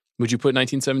 years. Would you put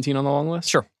 1917 on the long list?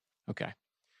 Sure. Okay.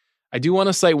 I do want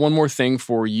to cite one more thing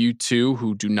for you two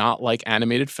who do not like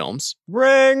animated films.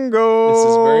 Rango! This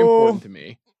is very important to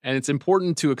me. And it's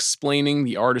important to explaining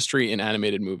the artistry in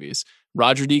animated movies.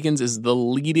 Roger Deakins is the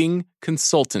leading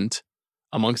consultant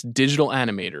amongst digital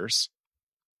animators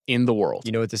in the world.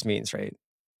 You know what this means, right?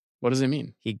 What does it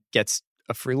mean? He gets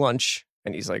a free lunch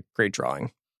and he's like, great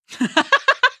drawing.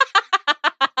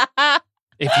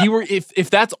 If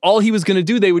that's all he was going to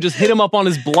do, they would just hit him up on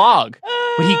his blog.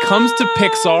 But he comes to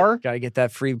Pixar. Got to get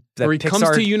that free. Or he Pixar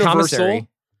comes to Universal. Commissary.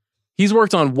 He's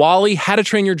worked on WALL-E, How to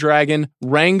Train Your Dragon,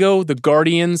 Rango, The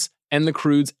Guardians, and The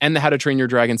Croods, and the How to Train Your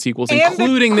Dragon sequels, and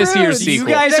including this year's sequel.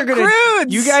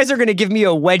 You guys are gonna give me a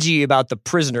wedgie about the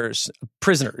prisoners.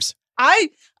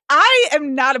 I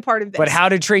am not a part of this. But How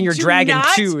to Train Your Dragon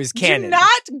 2 is canon. Do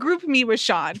not group me with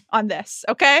Sean on this,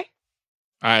 okay?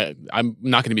 I'm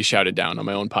not going to be shouted down on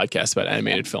my own podcast about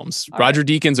animated films. All Roger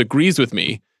Deakins agrees with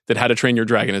me that How to Train Your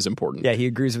Dragon is important. Yeah, he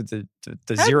agrees with the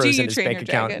zeros in his bank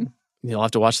account. You'll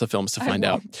have to watch the films to find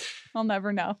out. I'll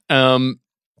never know.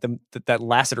 That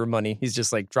Lassiter money. He's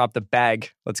just like, drop the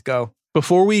bag. Let's go.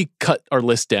 Before we cut our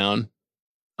list down,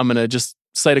 I'm going to just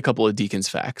cite a couple of Deakins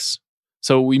facts.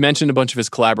 So we mentioned a bunch of his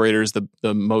collaborators.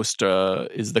 The most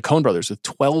is the Coen brothers with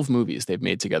 12 movies they've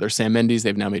made together. Sam Mendes,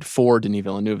 they've now made 4. Denis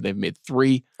Villeneuve, they've made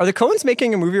 3. Are the Coens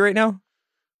making a movie right now?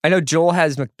 I know Joel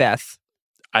has Macbeth.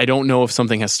 I don't know if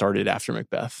something has started after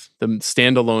Macbeth. The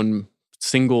standalone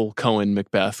single Coen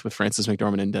Macbeth with Frances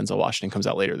McDormand and Denzel Washington comes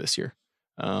out later this year.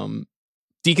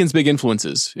 Deakins' big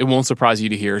influences. It won't surprise you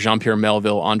to hear Jean-Pierre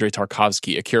Melville, Andrei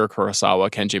Tarkovsky, Akira Kurosawa,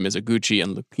 Kenji Mizoguchi,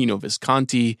 and Luchino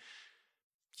Visconti.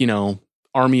 You know,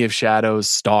 Army of Shadows,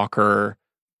 Stalker,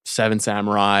 Seven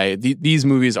Samurai. These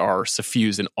movies are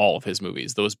suffused in all of his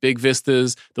movies. Those big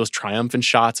vistas, those triumphant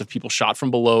shots of people shot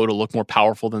from below to look more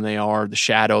powerful than they are, the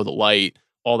shadow, the light,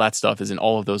 all that stuff is in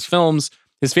all of those films.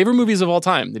 His favorite movies of all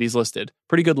time that he's listed.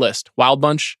 Pretty good list. Wild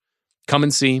Bunch, Come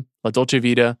and See, La Dolce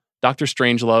Vita, Dr.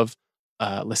 Strangelove,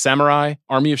 Le Samurai,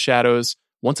 Army of Shadows,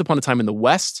 Once Upon a Time in the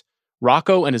West,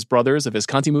 Rocco and His Brothers, a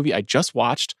Visconti movie I just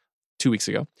watched 2 weeks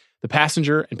ago, The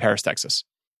Passenger, and Paris, Texas.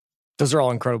 Those are all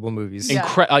incredible movies. Yeah.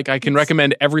 I can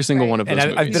recommend every single one of those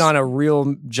And movies. I've been on a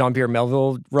real Jean-Pierre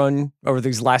Melville run over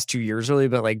these last 2 years, really,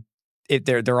 but like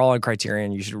they're all on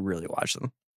Criterion. You should really watch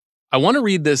them. I want to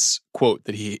read this quote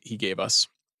that he gave us,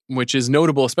 which is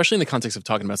notable, especially in the context of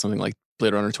talking about something like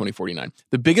Blade Runner 2049.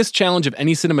 The biggest challenge of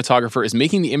any cinematographer is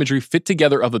making the imagery fit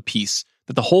together of a piece,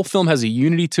 that the whole film has a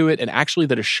unity to it, and actually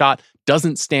that a shot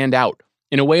doesn't stand out.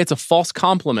 In a way, it's a false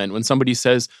compliment when somebody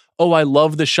says, oh, I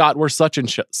love the shot where such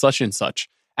and such.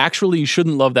 Actually, you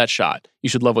shouldn't love that shot. You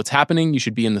should love what's happening. You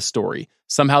should be in the story.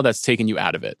 Somehow that's taken you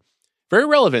out of it. Very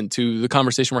relevant to the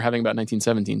conversation we're having about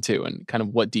 1917 too, and kind of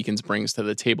what Deakins brings to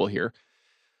the table here.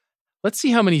 Let's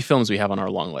see how many films we have on our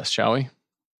long list, shall we?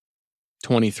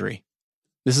 23.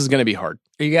 This is going to be hard.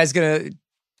 Are you guys going to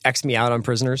X me out on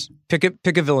Prisoners? Pick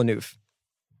a Villeneuve.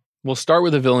 We'll start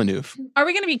with a Villeneuve. Are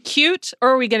we going to be cute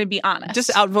or are we going to be honest?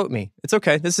 Just outvote me. It's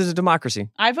okay. This is a democracy.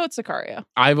 I vote Sicario.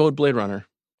 I vote Blade Runner.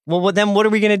 Well, then what are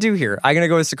we going to do here? I'm going to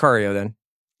go with Sicario then.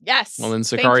 Yes. Well, then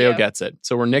Thank Sicario you. gets it.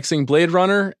 So we're nixing Blade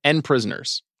Runner and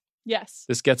Prisoners. Yes.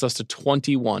 This gets us to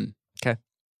 21. Okay.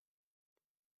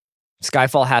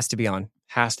 Skyfall has to be on.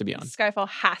 Has to be on. Skyfall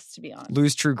has to be on.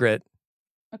 Lose True Grit.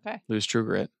 Okay. Lose True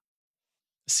Grit.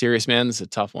 Serious Man, this is a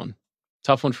tough one.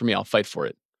 Tough one for me. I'll fight for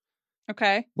it.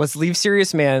 Okay. Let's leave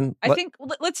Serious Man. I think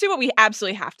let's do what we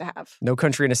absolutely have to have. No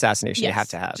Country and Assassination. You Yes, have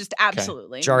to have. Just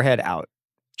absolutely. Jarhead out.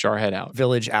 Jarhead out.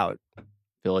 Village out.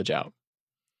 Village out.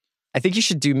 I think you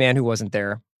should do Man Who Wasn't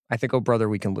There. I think, oh brother,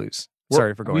 we can lose.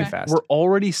 Sorry for going okay. fast. We're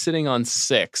already sitting on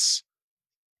 6.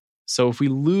 So if we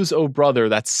lose Oh Brother,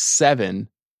 that's 7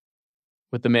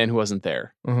 with The Man Who Wasn't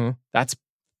There. Mm-hmm. That's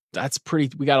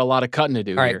pretty. We got a lot of cutting to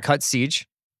do All here. right, cut Siege.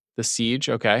 The Siege,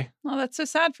 okay. Well, that's so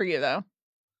sad for you, though.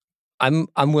 I'm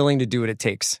willing to do what it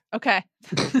takes. Okay.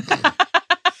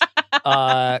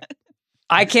 I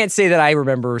can't say that I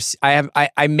remember.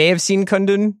 I may have seen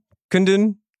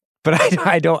Kundun, but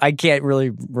I can't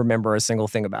really remember a single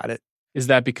thing about it. Is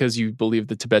that because you believe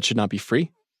that Tibet should not be free?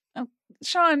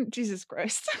 Sean, Jesus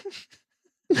Christ.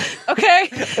 Okay.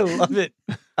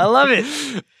 I love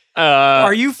it.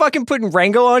 Are you fucking putting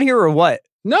Rango on here or what?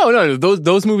 No.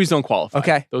 Those movies don't qualify.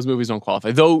 Okay. Those movies don't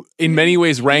qualify. Though, in many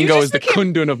ways, Rango is the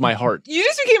Kundun of my heart. You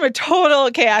just became a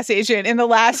total chaos agent in the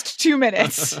last 2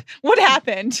 minutes. What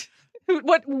happened?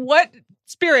 What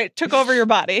spirit took over your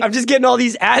body? I'm just getting all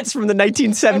these ads from the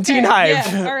 1917 hive.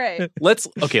 Yeah, all right.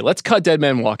 Let's cut Dead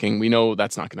Man Walking. We know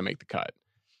that's not going to make the cut.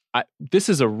 This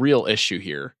is a real issue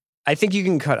here. I think you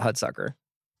can cut Hudsucker.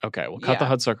 Okay, we'll cut Yeah.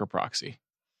 the Hudsucker proxy.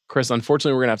 Chris,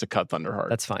 unfortunately, we're going to have to cut Thunderheart.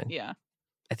 That's fine. Yeah.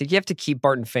 I think you have to keep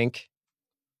Barton Fink.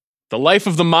 The Life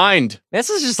of the Mind. This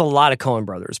is just a lot of Coen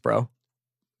brothers, bro.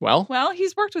 Well, Well,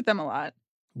 he's worked with them a lot.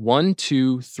 1,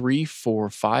 2, 3, 4,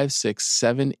 5, 6,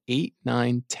 7, 8,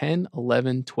 9, 10,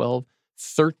 11, 12,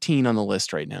 13 on the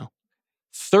list right now.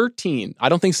 13. I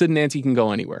don't think Sid and Nancy can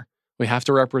go anywhere. We have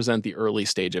to represent the early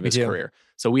stage of his career.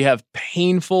 So we have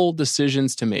painful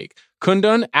decisions to make.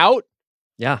 Kundun out.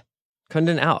 Yeah.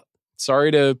 Kundun out.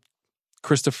 Sorry to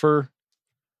Christopher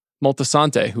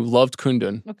Moltisanti, who loved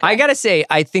Kundun. Okay. I gotta say,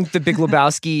 I think The Big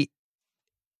Lebowski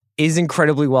is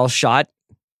incredibly well shot.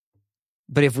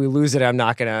 But if we lose it, I'm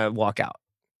not gonna walk out.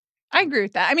 I agree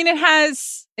with that. I mean, it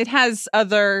has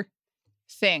other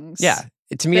things. Yeah.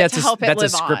 To me, That that's to help it a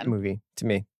live script on. movie. To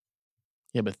me.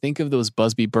 Yeah, but think of those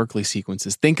Busby Berkeley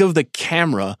sequences. Think of the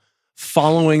camera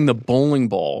following the bowling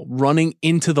ball, running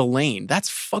into the lane. That's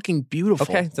fucking beautiful.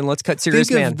 Okay, then let's cut Serious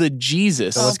Think Man. of the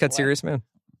Jesus So let's cut boy. Serious Man.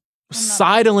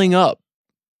 sidling up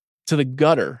to the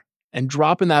gutter and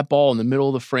dropping that ball in the middle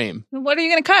of the frame. What are you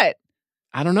going to cut?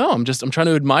 I don't know. I'm trying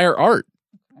to admire art.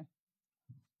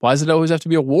 Why does it always have to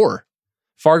be a war?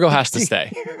 Fargo has to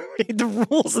stay. The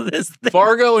rules of this thing.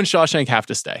 Fargo and Shawshank have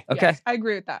to stay. Okay. Yes, I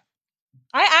agree with that.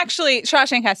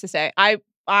 Shawshank has to stay.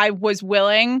 I was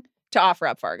willing to offer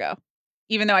up Fargo,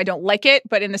 even though I don't like it,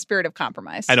 but in the spirit of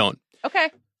compromise. I don't. Okay.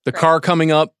 The Great. car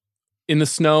coming up in the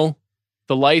snow,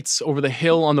 the lights over the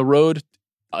hill on the road,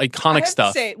 iconic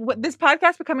stuff. Say, this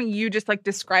podcast becoming you just like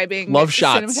describing Love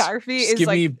shots. cinematography Just is give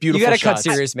like me beautiful You got to shots.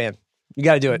 cut serious, man. You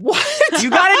got to do it. What? You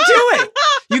got to do it.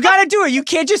 You got to do it. You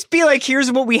can't just be like, here's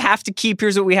what we have to keep.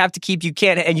 Here's what we have to keep. You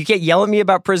can't yell at me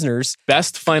about Prisoners.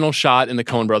 Best final shot in the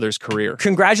Coen brothers' career.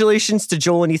 Congratulations to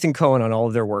Joel and Ethan Coen on all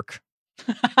of their work.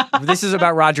 This is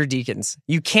about Roger Deakins.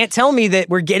 You can't tell me that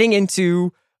we're getting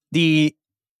into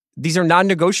these are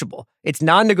non-negotiable. It's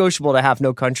non-negotiable to have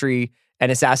No Country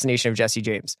and Assassination of Jesse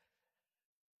James.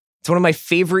 It's one of my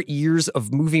favorite years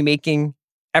of movie making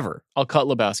ever. I'll cut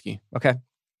Lebowski. Okay.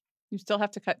 you still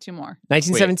have to cut 2 more.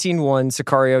 1917 1,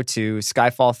 Sicario 2,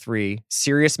 Skyfall 3,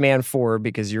 Serious Man 4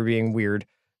 because you're being weird,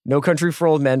 No Country for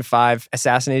Old Men 5,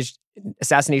 Assassination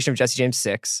of Jesse James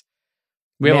 6,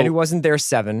 Man Who Wasn't There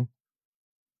 7,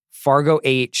 Fargo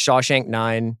 8, Shawshank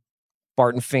 9,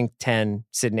 Barton Fink 10,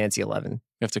 Sid and Nancy 11.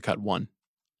 You have to cut 1.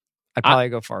 I'd probably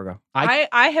go Fargo.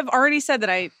 I have already said that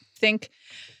I think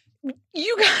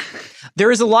you got...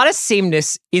 There is a lot of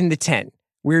sameness in the 10.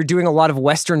 We're doing a lot of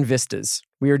Western vistas.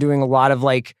 We are doing a lot of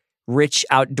like rich,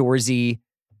 outdoorsy,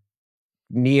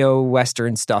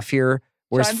 neo-Western stuff here.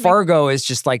 Whereas Fargo is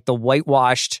just like the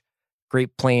whitewashed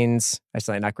Great Plains.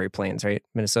 Actually, not Great Plains, right?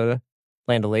 Minnesota?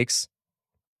 Land of Lakes.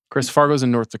 Chris, Fargo's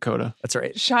in North Dakota. That's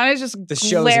right. Sean is just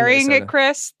glaring at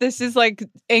Chris. This is like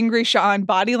angry Sean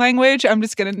body language. I'm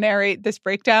just going to narrate this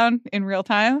breakdown in real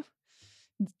time.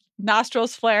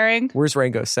 Nostrils flaring. Where's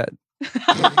Rango set?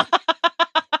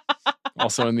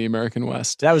 Also in the American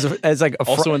West. That's like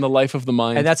also in The Life of the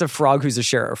Mind. And that's a frog who's a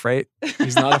sheriff, right?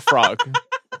 He's not a frog.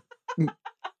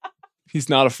 He's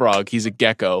not a frog. He's a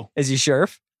gecko. Is he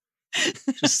sheriff?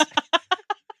 Just...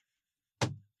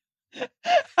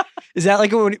 Is that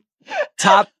like a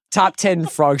top 10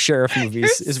 frog sheriff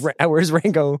movies? Where's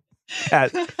Rango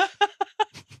at?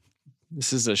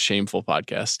 This is a shameful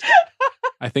podcast.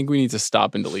 I think we need to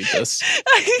stop and delete this.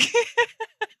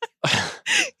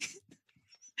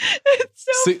 It's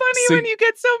so funny when you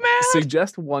get so mad.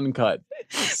 Suggest one cut.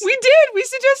 We did. We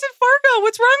suggested Fargo.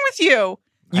 What's wrong with you?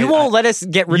 You won't let us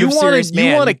get rid of Serious Man.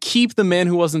 You want to keep the Man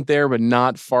Who Wasn't There, but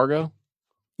not Fargo?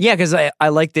 Yeah, because I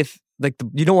like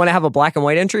you don't want to have a black and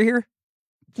white entry here?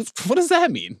 What does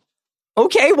that mean?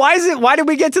 Okay, why did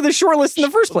we get to the short list in the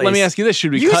first place? Let me ask you this.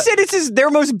 Should we You said it's their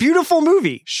most beautiful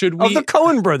movie. Should we? Of the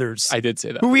Coen brothers. I did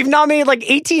say that. Who we've nominated like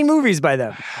 18 movies by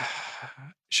them.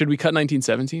 Should we cut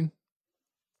 1917?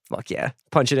 Fuck yeah.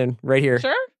 Punch it in right here.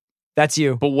 Sure. That's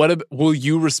you. But will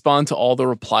you respond to all the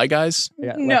reply guys?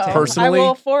 Yeah, no. Personally? I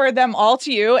will forward them all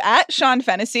to you at Sean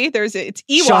Fennessy. It's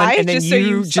EY, Sean, and then just so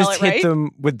you just spell it hit right.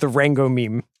 them with the Rango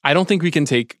meme. I don't think we can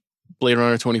take Blade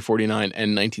Runner 2049 and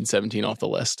 1917 off the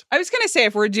list. I was going to say,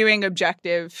 if we're doing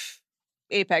objective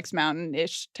Apex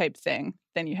Mountain-ish type thing,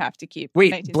 then you have to keep.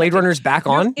 Wait, Blade Runner's back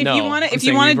on? If you want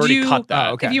to do, cut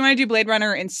that. If you want to do Blade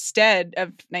Runner instead of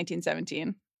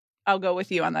 1917, I'll go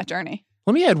with you on that journey.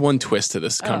 Let me add one twist to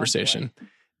this conversation.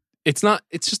 It's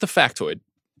just a factoid.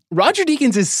 Roger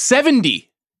Deakins is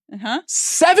 70.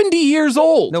 70 years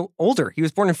old. No, older. He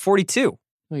was born in 42.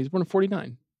 No, he was born in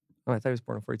 49. Oh, I thought he was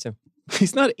born in 42.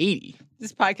 He's not 80.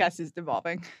 This podcast is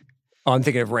devolving. Oh, I'm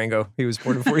thinking of Rango. He was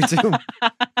born in 42.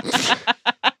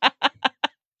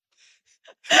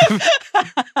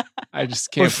 I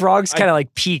just can't. But frogs kind of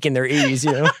like peak in their 80s,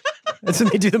 you know? That's when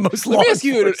they do the most long. Let me ask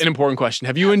you an important question.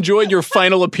 Have you enjoyed your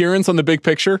final appearance on The Big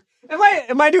Picture?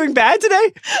 Am I doing bad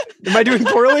today? Am I doing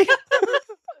poorly?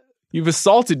 You've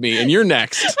assaulted me, and you're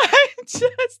next. I'm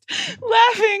just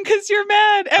laughing because you're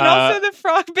mad, and also the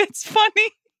frog bit's funny.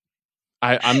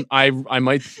 I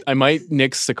might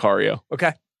nix Sicario.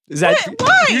 Okay. Is that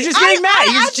why? You're just getting mad.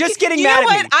 He's just getting mad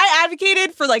at me. I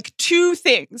advocated for like 2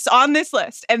 things on this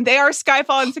list, and they are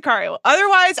Skyfall and Sicario.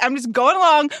 Otherwise, I'm just going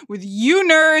along with you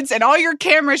nerds and all your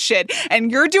camera shit,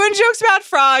 and you're doing jokes about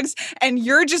frogs, and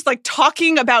you're just like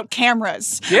talking about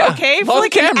cameras. Yeah, okay, for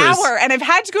like cameras. An hour, and I've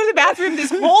had to go to the bathroom this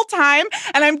whole time,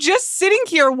 and I'm just sitting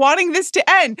here wanting this to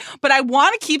end, but I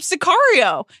want to keep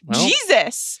Sicario. Well,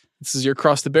 Jesus. This is your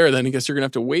cross to bear. Then I guess you're gonna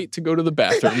have to wait to go to the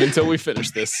bathroom until we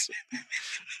finish this.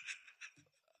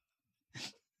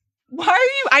 Why are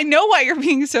you? I know why you're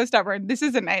being so stubborn. This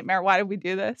is a nightmare. Why did we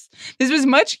do this? This was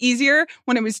much easier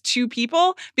when it was 2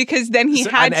 people because then he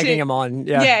had I'm egging him on.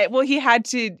 Yeah. Yeah. Well, he had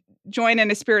to join in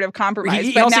a spirit of compromise.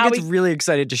 He but also now gets really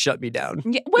excited to shut me down.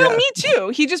 Yeah, well, me too.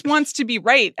 He just wants to be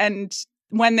right. And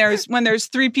when there's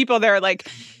 3 people there, like,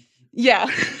 yeah.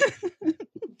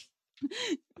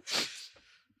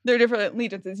 They're different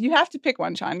allegiances. You have to pick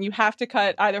one, Sean. You have to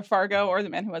cut either Fargo or The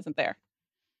Man Who Wasn't There.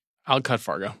 I'll cut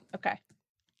Fargo. Okay.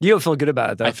 You don't feel good about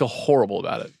it, though. I feel horrible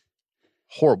about it.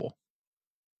 Horrible.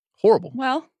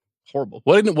 Well, Horrible.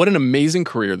 What an amazing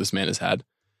career this man has had.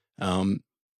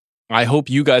 I hope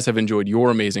you guys have enjoyed your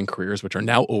amazing careers, which are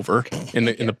now over in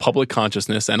the public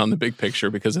consciousness and on the big picture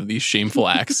because of these shameful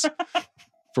acts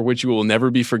for which you will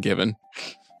never be forgiven.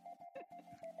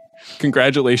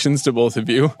 Congratulations to both of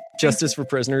you. Justice for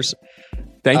prisoners.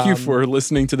 Thank you for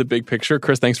listening to The Big Picture.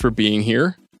 Chris, thanks for being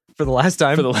here. For the last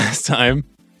time.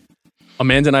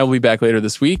 Amanda and I will be back later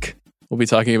this week. We'll be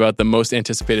talking about the most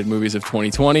anticipated movies of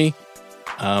 2020.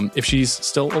 If she's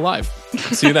still alive.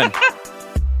 See you then.